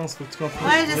que tu avances, faut que tu continues.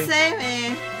 Ouais, je sais,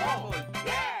 mais.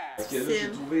 Parce que là,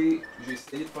 j'ai trouvé. J'ai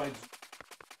essayé de faire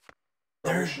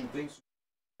du. Shooting sur.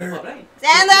 Problème.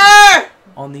 Xander!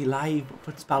 On est live,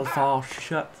 faut que tu parles fort,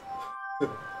 chuchote.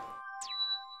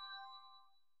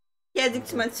 Qui a dit que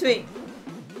tu m'as tué?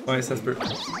 Ouais, ça se peut.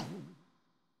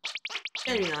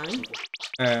 Quel humain?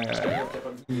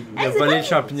 Il a volé le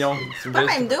champignon. C'est pas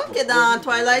même Doom que dans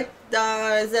Twilight,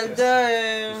 dans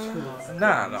Zelda.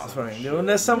 Non, c'est pas même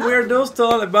Doom. Some weirdo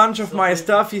stole a bunch of my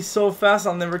stuff. He's so fast,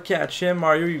 I'll never catch him.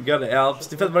 Mario, you gotta help. Si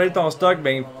t'es fait voler ton stock,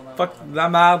 ben fuck la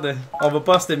merde. On va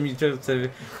pas se muter.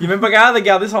 Il est même pas capable de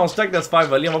garder son stock de se faire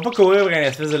voler. On va pas courir vers un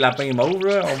espèce de lapin mauve,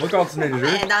 là. On va continuer le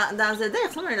jeu. Mais dans Zelda, il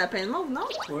ressemble à un lapin de mauve, non?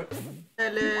 Ouais.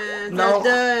 Le Non,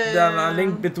 Zelda. dans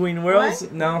Link Between Worlds,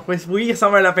 non, oui, il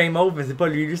ressemble à un lapin mauve, mais c'est pas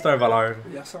lui, c'est un voleur.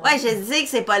 Ouais, je dis que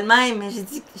c'est pas le même, mais je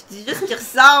dis juste qu'il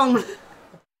ressemble.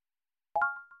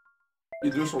 Les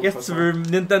deux sont Qu'est-ce que tu veux?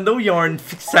 Nintendo, ils ont une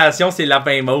fixation, c'est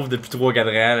lapin mauve depuis 3-4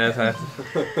 ans, là. Ça...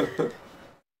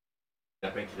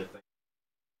 Lapin crétin.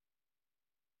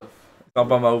 Ils sont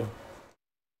pas mauves.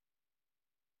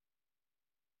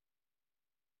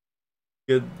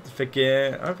 Good. Fait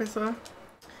que. Un fait ça.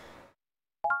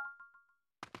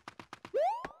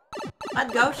 Pas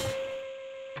de gauche.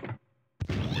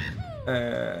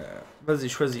 Vas-y,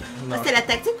 choisis. Ça, c'était la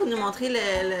tactique pour nous montrer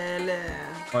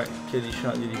Ouais, qu'il y a des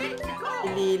champs,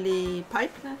 les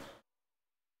pipes, là.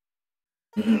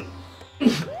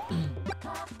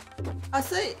 Ah,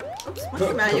 c'est. Oups, moi,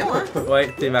 c'est Mario, hein.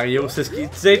 Ouais, t'es Mario. C'est ce qui...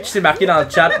 Tu sais, tu t'es marqué dans le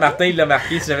chat. Martin, il l'a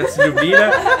marqué, si jamais tu l'oublies,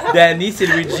 là. Danny, c'est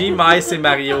Luigi. Mai, c'est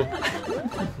Mario.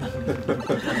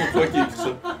 Pourquoi qu'il écrit ça?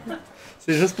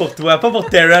 C'est juste pour toi, pas pour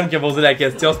Terran qui a posé la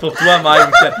question, c'est pour toi,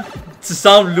 Mike. Tu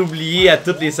sembles l'oublier à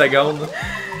toutes les secondes.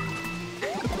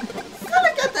 Ça, là,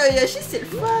 quand t'as un Yoshi, c'est le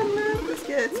fun, là, parce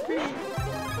que tu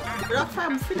peux leur faire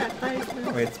bouffer la tête.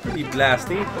 Là. Ouais, tu peux les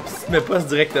blaster, si tu te mets pas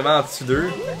directement en dessous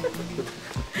d'eux.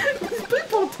 C'est pas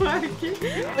pour toi, ok?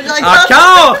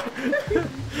 Encore!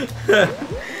 Je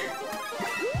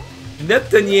venais de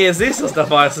te niaiser sur cette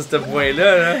affaire, sur ce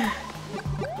point-là, là.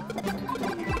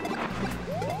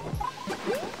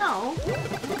 Non.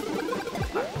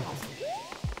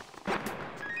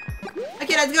 Ok,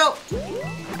 let's go!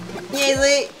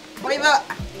 Niaiser! On y va!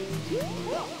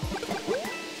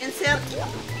 Une scène!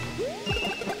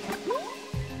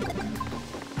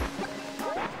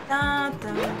 Tan,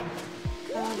 tan.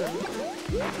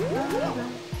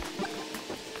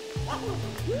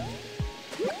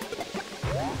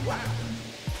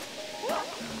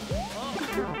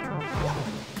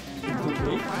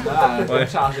 Là, elle a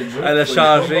changé de jeu. Elle a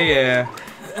changé.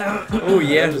 Oh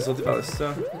yeah, j'ai sauté par-dessus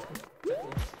ça.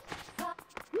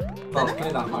 Je pense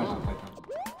plein d'affaires en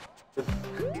fait.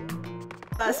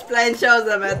 Passe plein de choses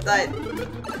dans ma tête. Non,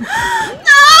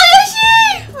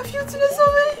 Yoshi! Oh, Fiu, tu l'as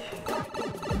sauvé!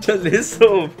 Je l'ai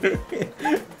sauvé!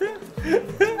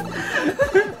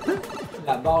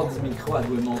 La barre du micro, elle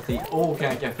doit monter haut quand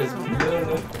elle fait ce bruit-là.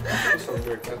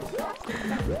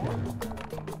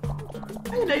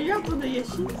 Ah, il y a la lumière autour de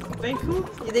Yoshi. C'est bien cool.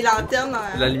 Il y a des lanternes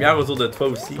dans La lumière autour de toi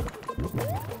aussi.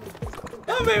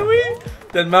 Ah ben oui!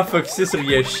 Tellement focusé sur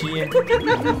Yoshi. Ah, il y a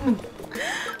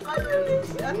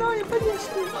Yoshi. Ah non, il n'y a pas de Yoshi.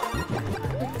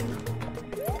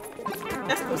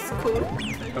 Ah, c'est pas si cool.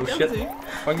 Oh shit.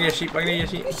 Pogne Yoshi, pogne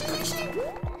Yoshi. Yoshi, Yoshi.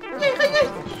 Viens, viens.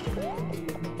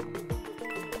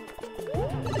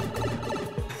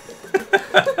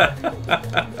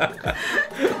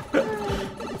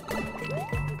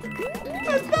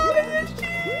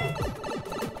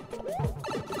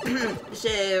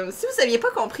 Si vous aviez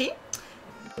pas compris,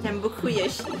 j'aime beaucoup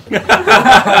Yoshi. On a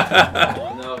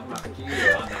remarqué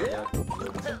en arrière.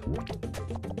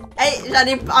 Hey, j'en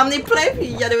ai emmené plein puis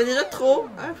il y en avait déjà trop.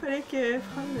 Ah, fallait que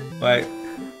prendre. Ouais.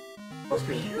 Moi, je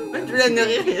voulais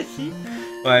nourrir Yoshi.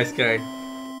 Ouais, c'est correct.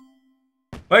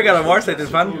 Ouais, God of War, ça a été le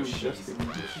fun.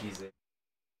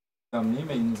 Emmené,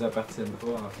 mais ils nous appartiennent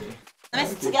pas en fait. Non, mais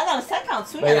si tu regardes dans le sac en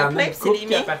dessous, il Ben, y en a une plein puis c'est couple les qui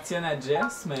miens. appartiennent à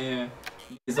Jess, mais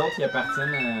les autres ils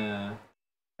appartiennent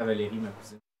à Valérie, ma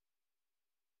cousine.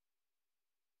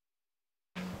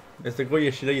 Mais ce gros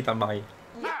Yoshi-là, il est en maille.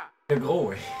 Le gros,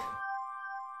 oui.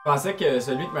 Je pensais que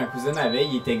celui que ma cousine avait,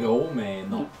 il était gros, mais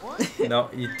non. Non,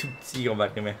 il est tout petit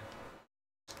comparativement.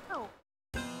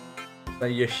 Le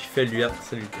Yoshi fait luette,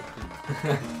 celui qui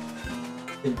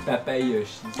C'est le papa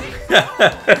Yoshi.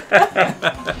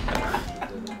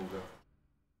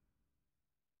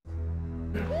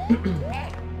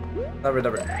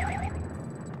 D'abord.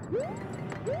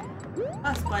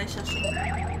 Ah, c'est pour aller chercher.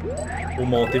 Pour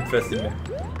monter plus facilement.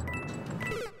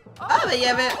 Ah, ben il y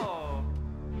avait.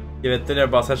 Il y avait peut-être un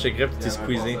passage secret puis tu t'es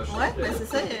squeezé. Ouais, ben c'est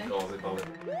ça.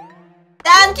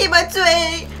 Dan qui m'a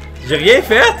tué! J'ai rien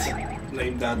fait!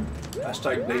 Blame Dan.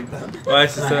 Hashtag blame Dan. Ouais,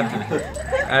 c'est ça.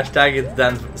 Hashtag it's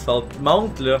Dan's fault.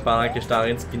 Monte là pendant que je suis en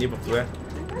train de spinner pour toi.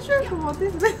 Comment je fais pour monter?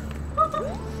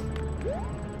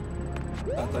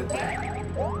 Ta tête.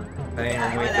 Allez,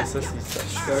 on va mettre ça, c'est ça.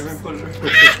 Je connais même pas le jeu.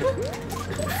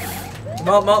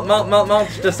 Monte,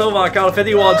 je te sauve encore. Fais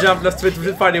des wall jumps là si tu veux être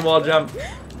obligé de faire des wall jumps.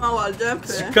 Mon wall jump.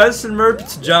 Tu colles sur le mur puis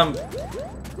tu jumps.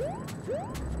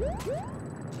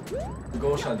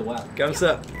 Gauche à droite. Comme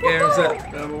ça. Comme ça.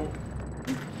 Bravo.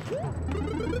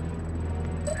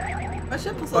 Moi, je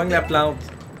sais pour Pogne sauter. la plante.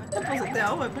 Je sais pour sauter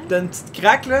en haut, ben. T'as une petite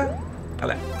craque là?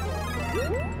 Voilà.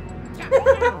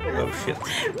 Oh shit.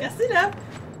 Merci là.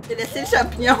 J'ai laissé le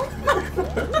champignon.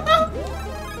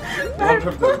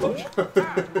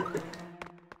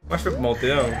 Moi je peux monter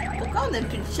là. Pourquoi on a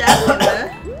plus de chat là?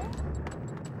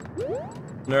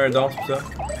 On a un don tout ça.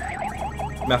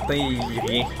 Martin il lit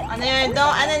rien. On a un don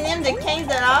anonyme de 15$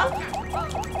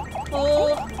 pour.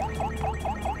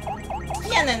 Qui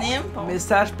est anonyme? Pour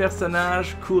Message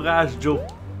personnage Courage Joe.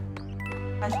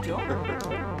 Joe.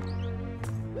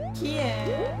 Qui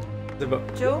est. C'est bon.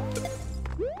 Joe?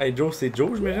 Hey Joe, c'est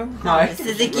Joe j'imagine? Non, mais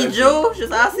c'est qui Joe? Je veux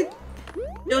savoir c'est.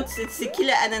 Joe, tu sais qui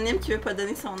le anonyme qui veut pas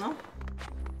donner son nom?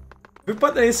 Tu veux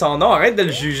pas donner son nom, arrête de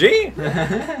le juger!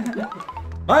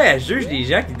 Ouais, elle juge les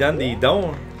gens qui donnent des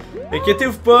dons.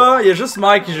 Inquiétez-vous pas, il y a juste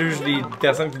Mike qui juge les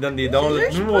personnes qui donnent des dons. Là.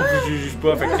 Nous, on vous juge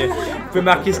pas, fait que vous pouvez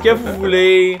marquer ce que vous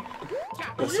voulez.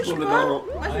 Je juge pour le pas. don.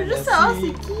 Moi, je veux juste savoir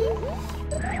c'est qui.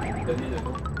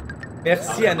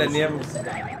 Merci, Anonyme.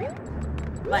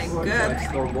 My god!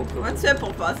 Comment tu fais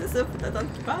pour passer ça? Faut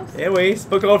t'attendre qu'il passe? Eh oui, c'est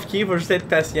pas compliqué, faut juste être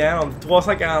patient. On a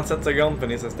 347 secondes pour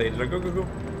finir ce stage là. Go, go, go!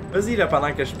 Vas-y là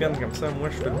pendant que je pine comme ça, moi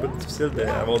je fais le bout difficile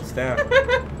d'avoir du temps.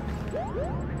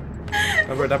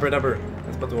 Dapper.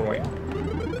 C'est pas trop loin.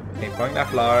 Et pogne la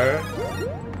fleur.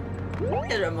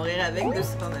 Je vais mourir avec de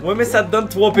ce qu'on a. Ouais, mais ça te donne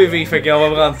 3 PV, fait qu'on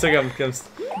va prendre ça comme ça.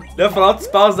 Là, il va falloir que tu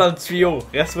passes dans le tuyau.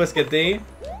 Reste où est-ce que t'es.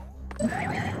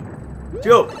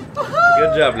 Tuyau!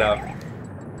 Good job, là.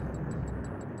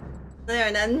 On a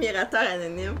un admirateur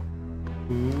anonyme.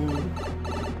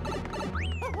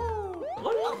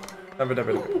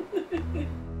 Dapper.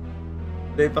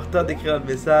 C'est important d'écrire un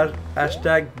message.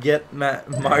 Hashtag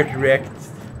getmarked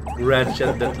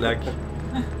ratchet.luck.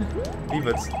 Il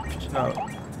va te pitcher dans...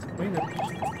 Oui, il va te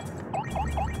pitcher.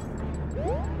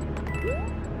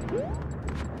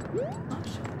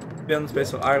 Bien, tu payes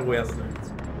sur R ou S.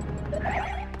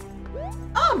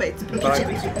 Ah, ben tu peux...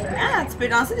 Ah, tu peux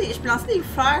lancer des... Je peux lancer des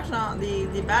fleurs, genre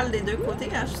des balles des deux côtés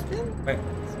quand je spin. Ouais.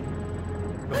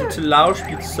 Faut que tu le lâches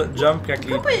puis tu jump quand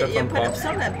les pourquoi il n'y a pas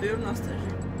l'option de la bulle dans ce jeu?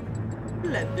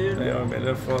 La bulle. Ouais, mais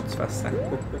là, faut que tu fasses ça.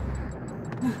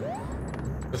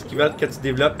 Parce qu'ils veulent que tu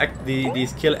développes des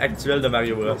skills actuels de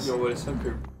Mario Bros. On va laisser un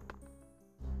peu.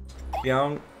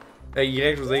 Triangle.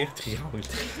 Y, je veux dire. Triangle.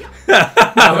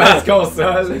 Ah ouais, c'est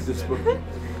console! Ça existe pas.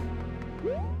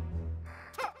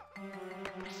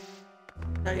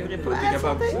 J'arriverai pas T'es à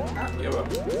capable de sauter. ça? T'es capable.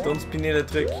 Tourne spinner le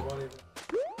truc.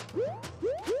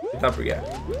 C'est un peu gars.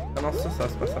 Comment ça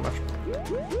marche pas?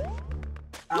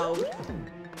 Ah oui.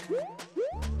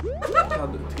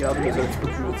 Regarde, mais ça, tu peux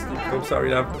plus vite. Oh, sorry,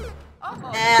 là.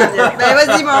 Merde. Ben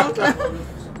vas-y, monte là.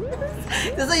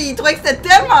 C'est ça, il trouvait que c'était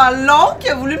tellement long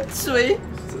qu'il a voulu me tuer.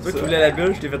 C'est toi qui voulais la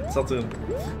bulle, je t'ai fait sortir une.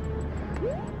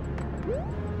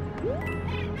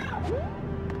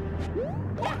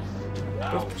 Je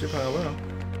peux pas se pitcher par là, hein.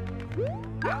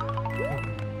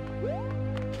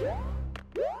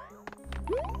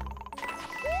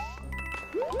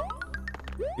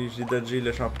 Et j'ai dodgé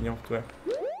le champignon pour toi.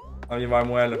 On vient vers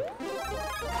moi là.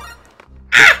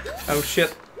 Oh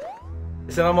shit!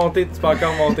 Essaie de remonter, tu peux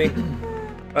encore monter.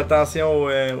 Fais attention au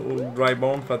dry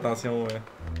bomb, fais attention.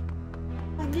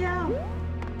 Regarde.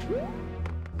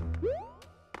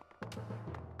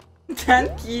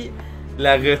 Dan qui...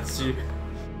 La retue.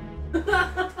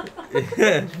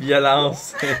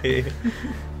 Violence. Et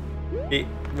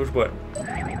bouge pas.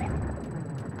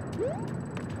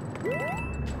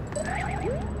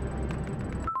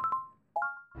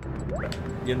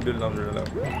 Il y a une bulle dans le jeu là.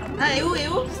 Ah, et où?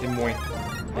 C'est moins.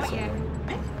 Ok.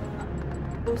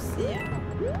 Aussi.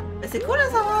 Mais c'est cool à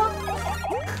savoir.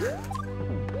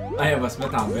 Ouais, on va se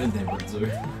mettre en bulle d'un peu dur.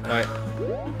 Ouais.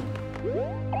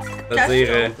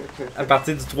 C'est-à-dire à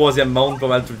partir du 3e monde pas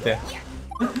mal tout le temps.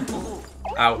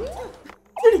 Ow.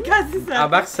 Les gars, c'est ça.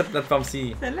 Embarque sur cette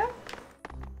plateforme-ci. Celle-là?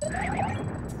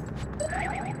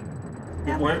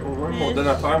 Au moins, mon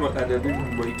donateur m'a donné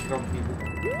mon écran privé.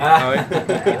 Ah ouais?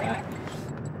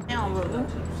 Et on va où?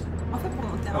 On fait pour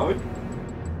monter en Ah oui?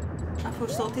 Ah, faut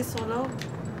sauter sur l'autre.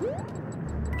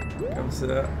 Comme ça.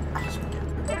 Ah, je regarde.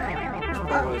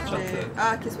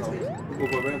 Ah, qu'est-ce que c'est? On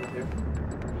voit bien après.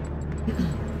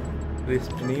 Je l'ai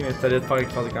spiné, mais t'allais te faire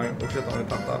écraser quand même. Oh shit, on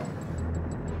est en retard.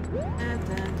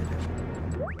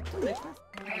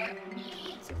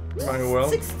 Mario Tu World.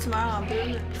 sais que si tu meurs en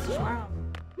bulle, si je meurs en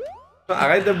bulle.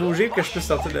 Arrête de bouger que je puisse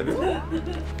sortir de la bulle.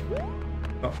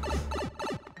 Bon.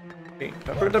 Ok,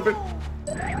 un peu.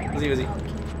 Vas-y.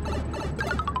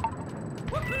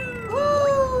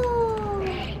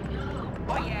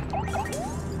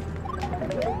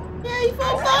 Yeah, il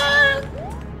faut faire!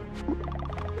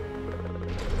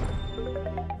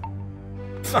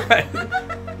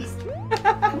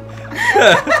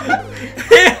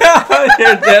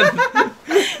 You're dead.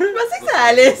 Je pensais que ça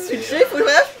allait switcher.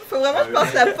 Faut vraiment que je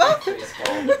passe la porte.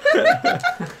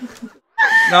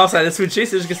 Non, ça allait switcher,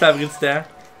 c'est juste que ça a pris du temps.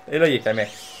 Et là, il est Kamek.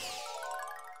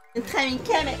 Une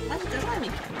tramika, mais moi j'ai toujours un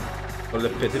mec. On l'a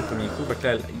pété le premier coup, fait que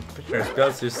là, il fait un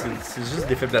spell, c'est juste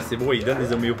des effets placebo, il donne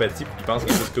des homéopathies puis il pense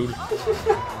que c'est cool.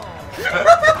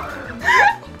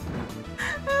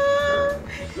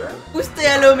 Booster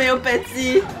à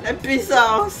l'homéopathie, la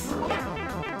puissance.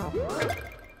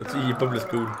 Il est pas plus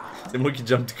cool. C'est moi qui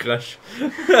jump du crush.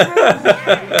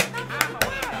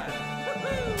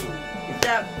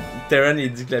 Terran,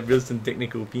 il dit que la build c'est une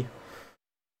technicopie.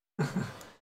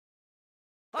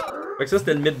 Fait que ça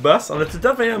c'était le mid-boss. On a tout le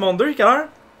temps fait un monde 2, quelle heure?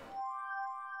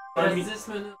 Il reste 10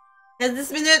 minutes. Il reste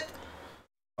 10 minutes.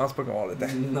 Je pense pas qu'on va avoir le temps.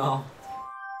 Non.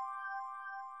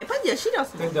 Y'a pas de Yoshi dans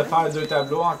ce Peut-être de faire 2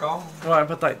 tableaux encore. Ouais,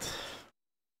 peut-être.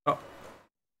 Oh.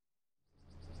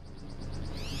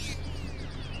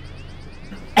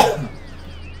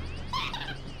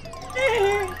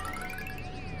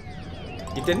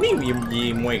 Il est ennemi ou il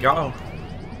est moins quart?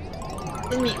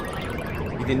 Ennemi.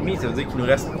 Il est ennemi, ça veut dire qu'il nous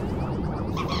reste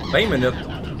 20 minutes.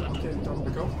 Ok,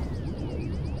 d'accord.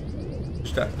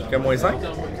 Jusqu'à moins 5?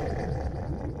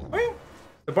 Oui.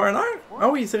 C'est pas 1 heure? Ah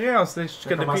oui, c'est vrai, c'est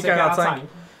jusqu'à depuis 45.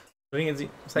 J'ai rien dit.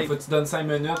 Il faut que tu donnes 5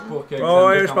 minutes pour que. Oh,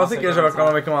 ouais, je pensais que j'avais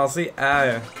quand même commencé à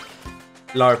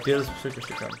l'heure pile, c'est pour ça que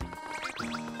j'étais comme.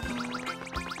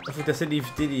 Il faut essayer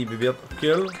d'éviter les bibittes.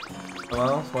 Recule.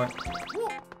 Avance, ouais.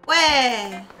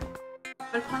 Ouais! Tu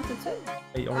peux le prendre tout de suite?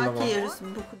 Hey, on Ah, va ok, voir. il y a juste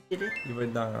beaucoup de délai. Il va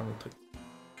être dans le truc.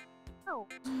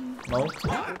 Monte.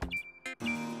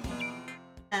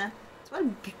 Hein? Tu vas le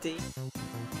buter.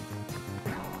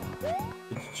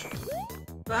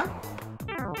 Tu vois?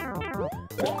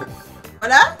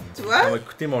 Voilà, tu vois? On va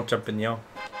écouter mon champignon.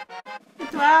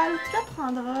 Étoile, tu la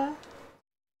prendras.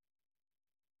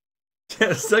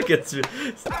 C'est ça que tu.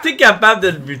 T'es capable de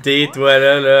le buter, toi,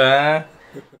 là, hein?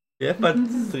 Y'a pas de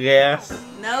stress.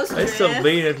 No Allez stress. sur B,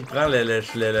 là, pis prends le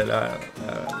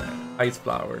Ice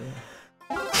Flower.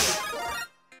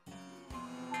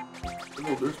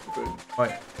 Niveau 2, c'est pas fait.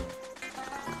 Ouais.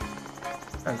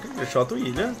 Ah, ok, le château, il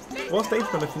est là. 3 stages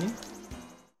qu'on a fini.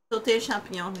 Sauter le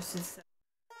champignon, je me suis dit ça.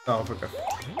 Non, faut que.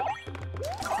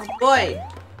 Oh boy!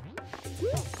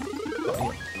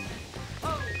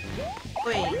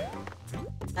 Oui.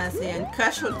 Ah, c'est une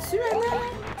coche au-dessus, Anna?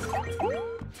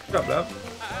 Hop là.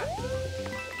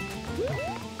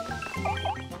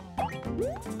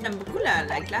 J'aime beaucoup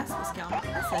la glace parce qu'en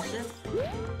fait, ça jette.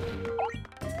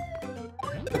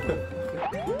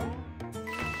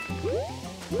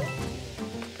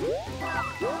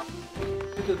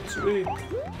 Je vais te tuer.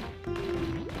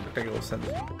 Très grosse scène.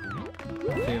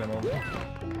 Tiens, le monde.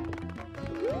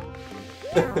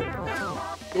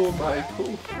 Oh my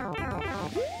god.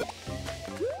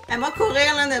 À moi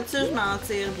courir, là, d'habitude, je m'en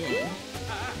tire bien.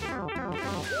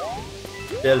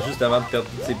 Elle, juste avant de perdre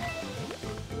toutes ses.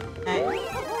 Ouais.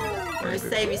 Un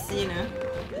save ici, là.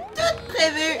 Tout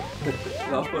prévu!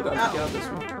 Lâche pas dans Ah. le cadre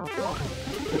dessus.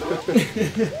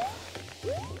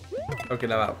 Ok,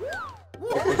 la merde.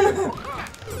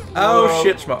 Oh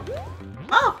shit, je suis mort.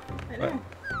 Oh! Ouais.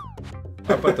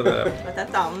 Ah, pas tout à l'heure. On va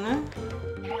t'attendre, là.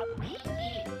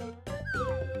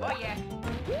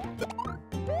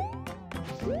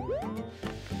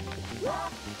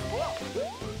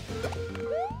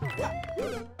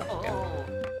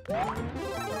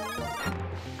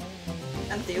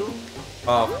 Anne, t'es où?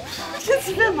 Oh. Qu'est-ce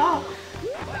que tu fais mort?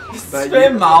 Ben, Tu fais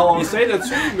mort! Il essaie de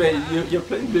tuer, mais il y a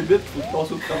plein de bébites qu'il faut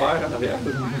passer au travers en arrière.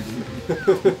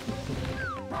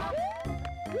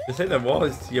 J'essaie de voir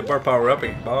s'il n'y a pas un power-up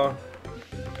quelque part.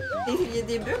 Il y a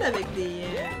des bulles avec des...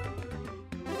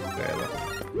 Ouais, là.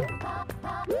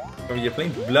 Comme il y a plein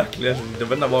de blocs là, il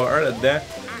devait en avoir un là-dedans.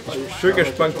 Je suis sûr que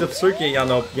je pogne tous ceux qu'il y en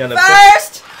a pas.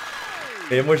 First!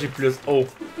 Mais moi j'ai plus haut.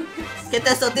 Que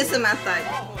t'as sauté sur ma tête.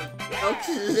 Donc,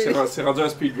 j'ai... C'est rendu un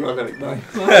speedrun avec moi.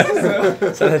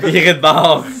 Ça l'a viré de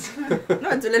bord.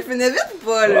 Non, tu l'as fini vite ou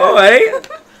pas, là? Oh ouais!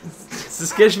 C'est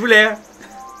ce que je voulais.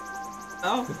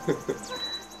 Non.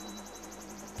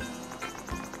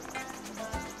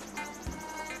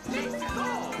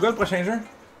 C'est quoi le prochain jeu?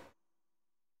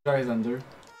 Rise Under.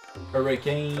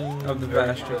 Hurricane. Of the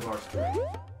Vash.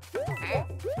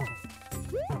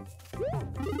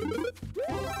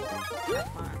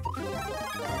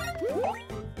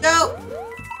 Go!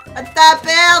 Pas de temps à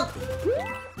perdre!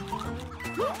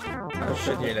 Ah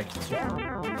shit, il y a la question.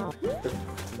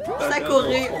 Juste à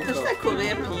courir. Juste à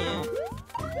courir, puis...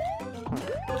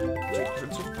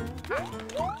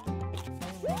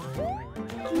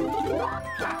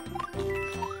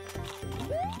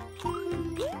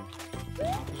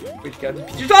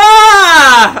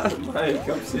 Ah! Ouais,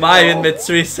 comme c'est. Il vient de me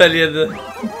tuer solide.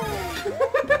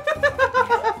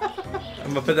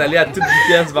 Elle m'a fait aller à toute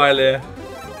vitesse vers le.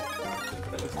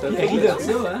 Il rit de ça,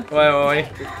 hein? Ouais.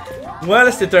 Moi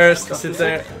là c'est un.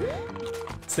 5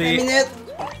 minutes.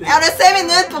 Et on a 5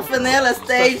 minutes pour finir le Je sais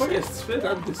stage. pas qu'est-ce que tu fais,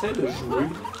 Dan, t'essaies de jouer.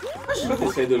 Pourquoi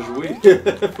t'essaies de jouer?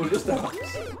 Faut juste avancer.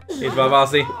 Et je vais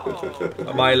avancer.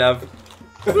 Bye love.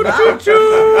 Vu que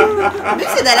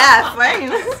c'est d'aller à la fin,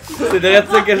 là. C'est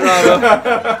direct ça que je m'en vais.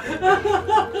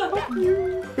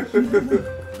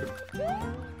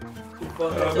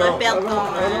 Tu vas perdre ton...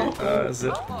 Ah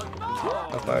zut.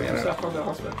 Attends, viens C'est là. la fin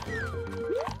d'avancement.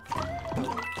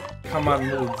 Comment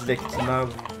maudit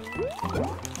lectinable.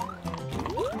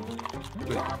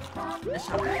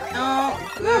 Non,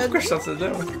 Pourquoi good. je suis sorti de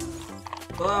là? Moi?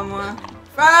 Pas moi.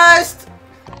 First!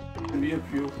 Lui,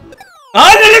 plus haut.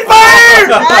 Ah, je l'ai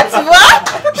pas! Ah, tu vois?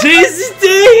 J'ai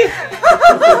hésité!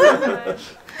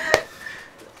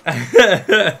 Ah,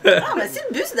 mais c'est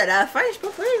le but, c'est d'aller à la fin, je sais pas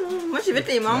pourquoi. Moi, j'évite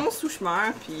les monstres ou je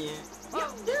meurs, puis.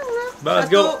 Bon, let's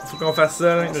go! Faut qu'on fasse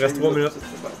ça, il nous reste 3 minutes.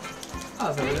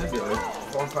 Ah, ça va être bien.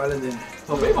 On va faire le dé.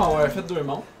 Ton père m'a avoir fait 2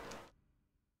 mondes.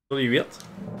 Sur les 8.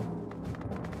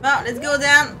 Bon, let's go,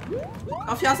 Dan!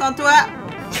 Confiance en toi!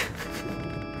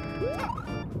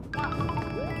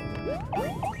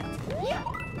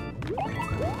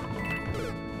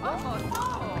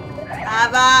 Ah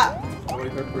bah! On va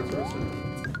y faire quoi, ça?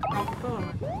 On peut pas,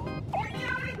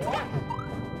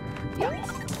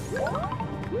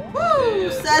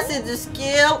 Ouh, ça c'est du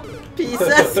skill! Pis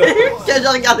ça c'est que je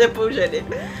regardais pas où j'allais.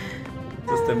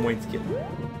 Ça c'était moins de skill.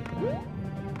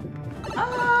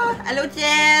 Ah! Allô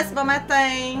Jess! Bon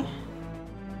matin!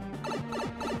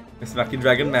 C'est marqué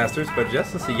Dragon Master, c'est pas Jess,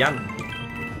 ça c'est Yann.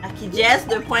 Marqué Jess,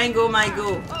 .go my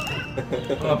go.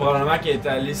 Probablement qu'elle est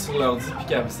allée sur l'ordi pis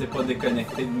qu'elle s'est pas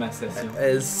déconnectée de ma session.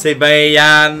 C'est ben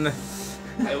Yann!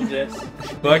 Allô, Jess.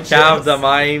 Pas cave de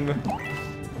même.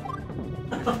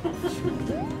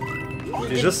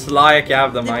 J'ai juste l'air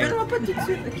cave de même. Débule-moi pas tout de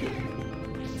suite, ok.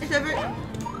 Je veux.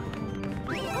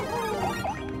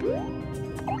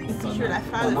 Si je veux la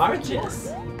faire. On meurt,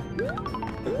 Jess.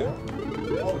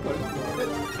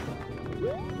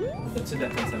 As-tu de la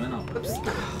fin de semaine en plus?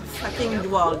 Oups. Fucking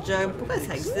dual job. Pourquoi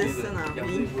ça existe ça dans la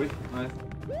vie? Ouais.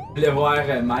 Je voulais voir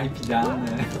Mike pis Dan.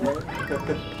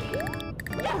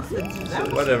 C'est du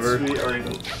vent. Whatever. Ouais,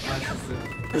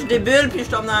 c'est ça. Je débule puis je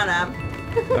tombe dans la lave.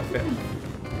 Parfait.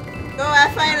 Go à la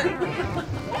fin là.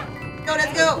 Go,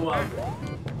 let's go!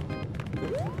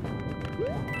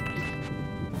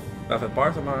 Ça a fait peur,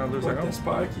 ça m'a en 2 Ouais, secondes.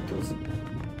 t'espères qu'il continue.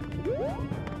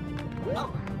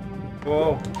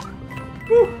 Wow.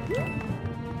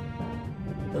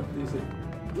 Faites plaisir.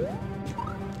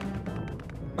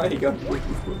 Ah, les gars, bouge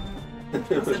pas.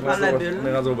 C'est prendre la bulle. On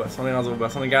est rendu au boss, on est rendu au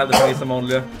boss. On est capable de finir ce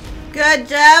monde-là. Good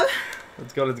job!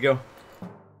 Let's go, let's go.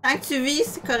 Tant que tu vis,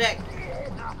 c'est correct.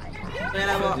 Rien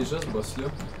à voir. Déjà ce boss-là.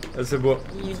 C'est beau.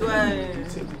 Il doit.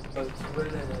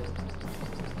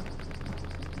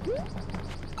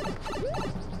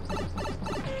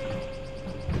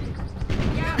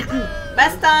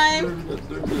 Best time!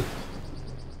 2 minutes.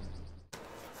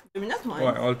 2 minutes, ouais.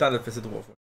 Ouais, on a le temps de le fesser 3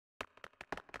 fois.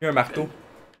 Il y a un marteau.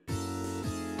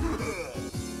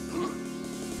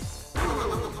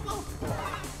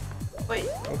 Oui.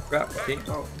 Oh crap, ok.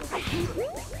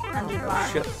 Ah, j'ai peur.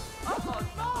 Shit.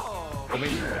 Combien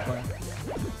de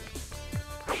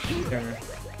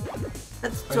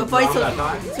Tu vas pas y sauter.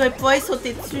 Tu vas pas y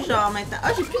sauter dessus, genre maintenant.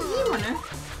 Ah, j'ai plus de vie, moi là.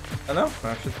 Ah non?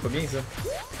 Ah, shit, c'est pas bien ça.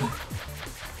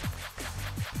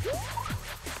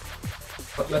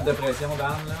 Pas te mettre de pression, Dan,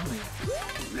 là, mais.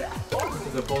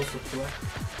 Ça te pose sur toi.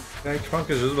 Ouais, je pense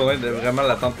que j'ai juste besoin de vraiment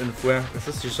l'attendre une fois. Après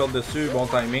ça, si je saute dessus, bon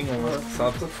timing, on va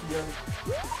sortir.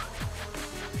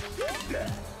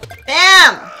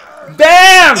 Bam!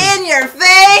 BAM! In your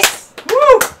face!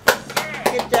 Woo!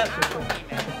 Good job.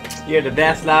 You're the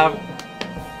best, love.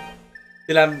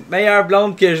 C'est la meilleure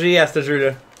blonde que j'ai à ce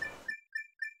jeu-là.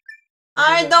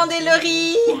 Un don des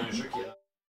loris! Un jeu qui a.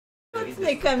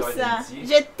 C'est comme ça.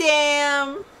 Je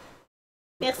t'aime!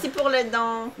 Merci pour le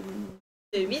don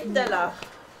de 8$.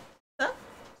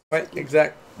 Ouais,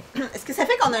 exact. Est-ce que ça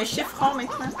fait qu'on a un chiffre rond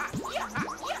maintenant?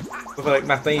 Il faudrait que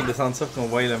Martin il descende ça pour qu'on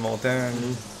voie le montant.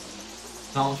 Nous.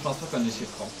 Non, je pense pas qu'on est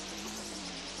chiffron.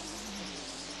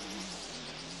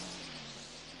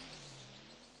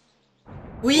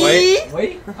 Oui! Ouais.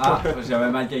 Oui? Ah, j'avais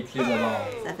mal calculé d'abord.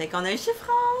 Ça fait qu'on a un chiffre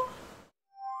rond.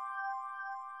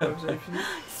 Vous avez fini?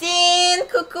 Cine,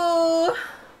 coucou!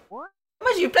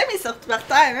 Moi j'ai eu plein mes sorties par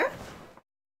terre,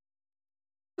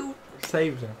 hein?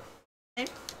 Save, genre.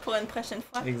 Pour une prochaine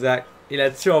fois. Exact. Et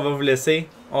là-dessus, on va vous laisser.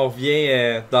 On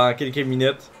revient dans quelques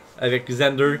minutes avec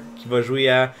Xander qui va jouer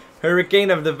à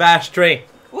Hurricane of the Vash Train.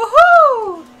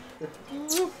 Wouhou!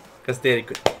 Restez à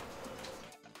l'écoute.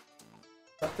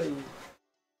 Martin,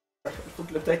 il faut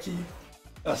que le taquille.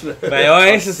 Ah, Ben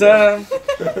ouais, c'est ça.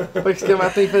 Pas ce que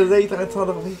Martin faisait, il est en train de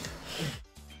s'endormir.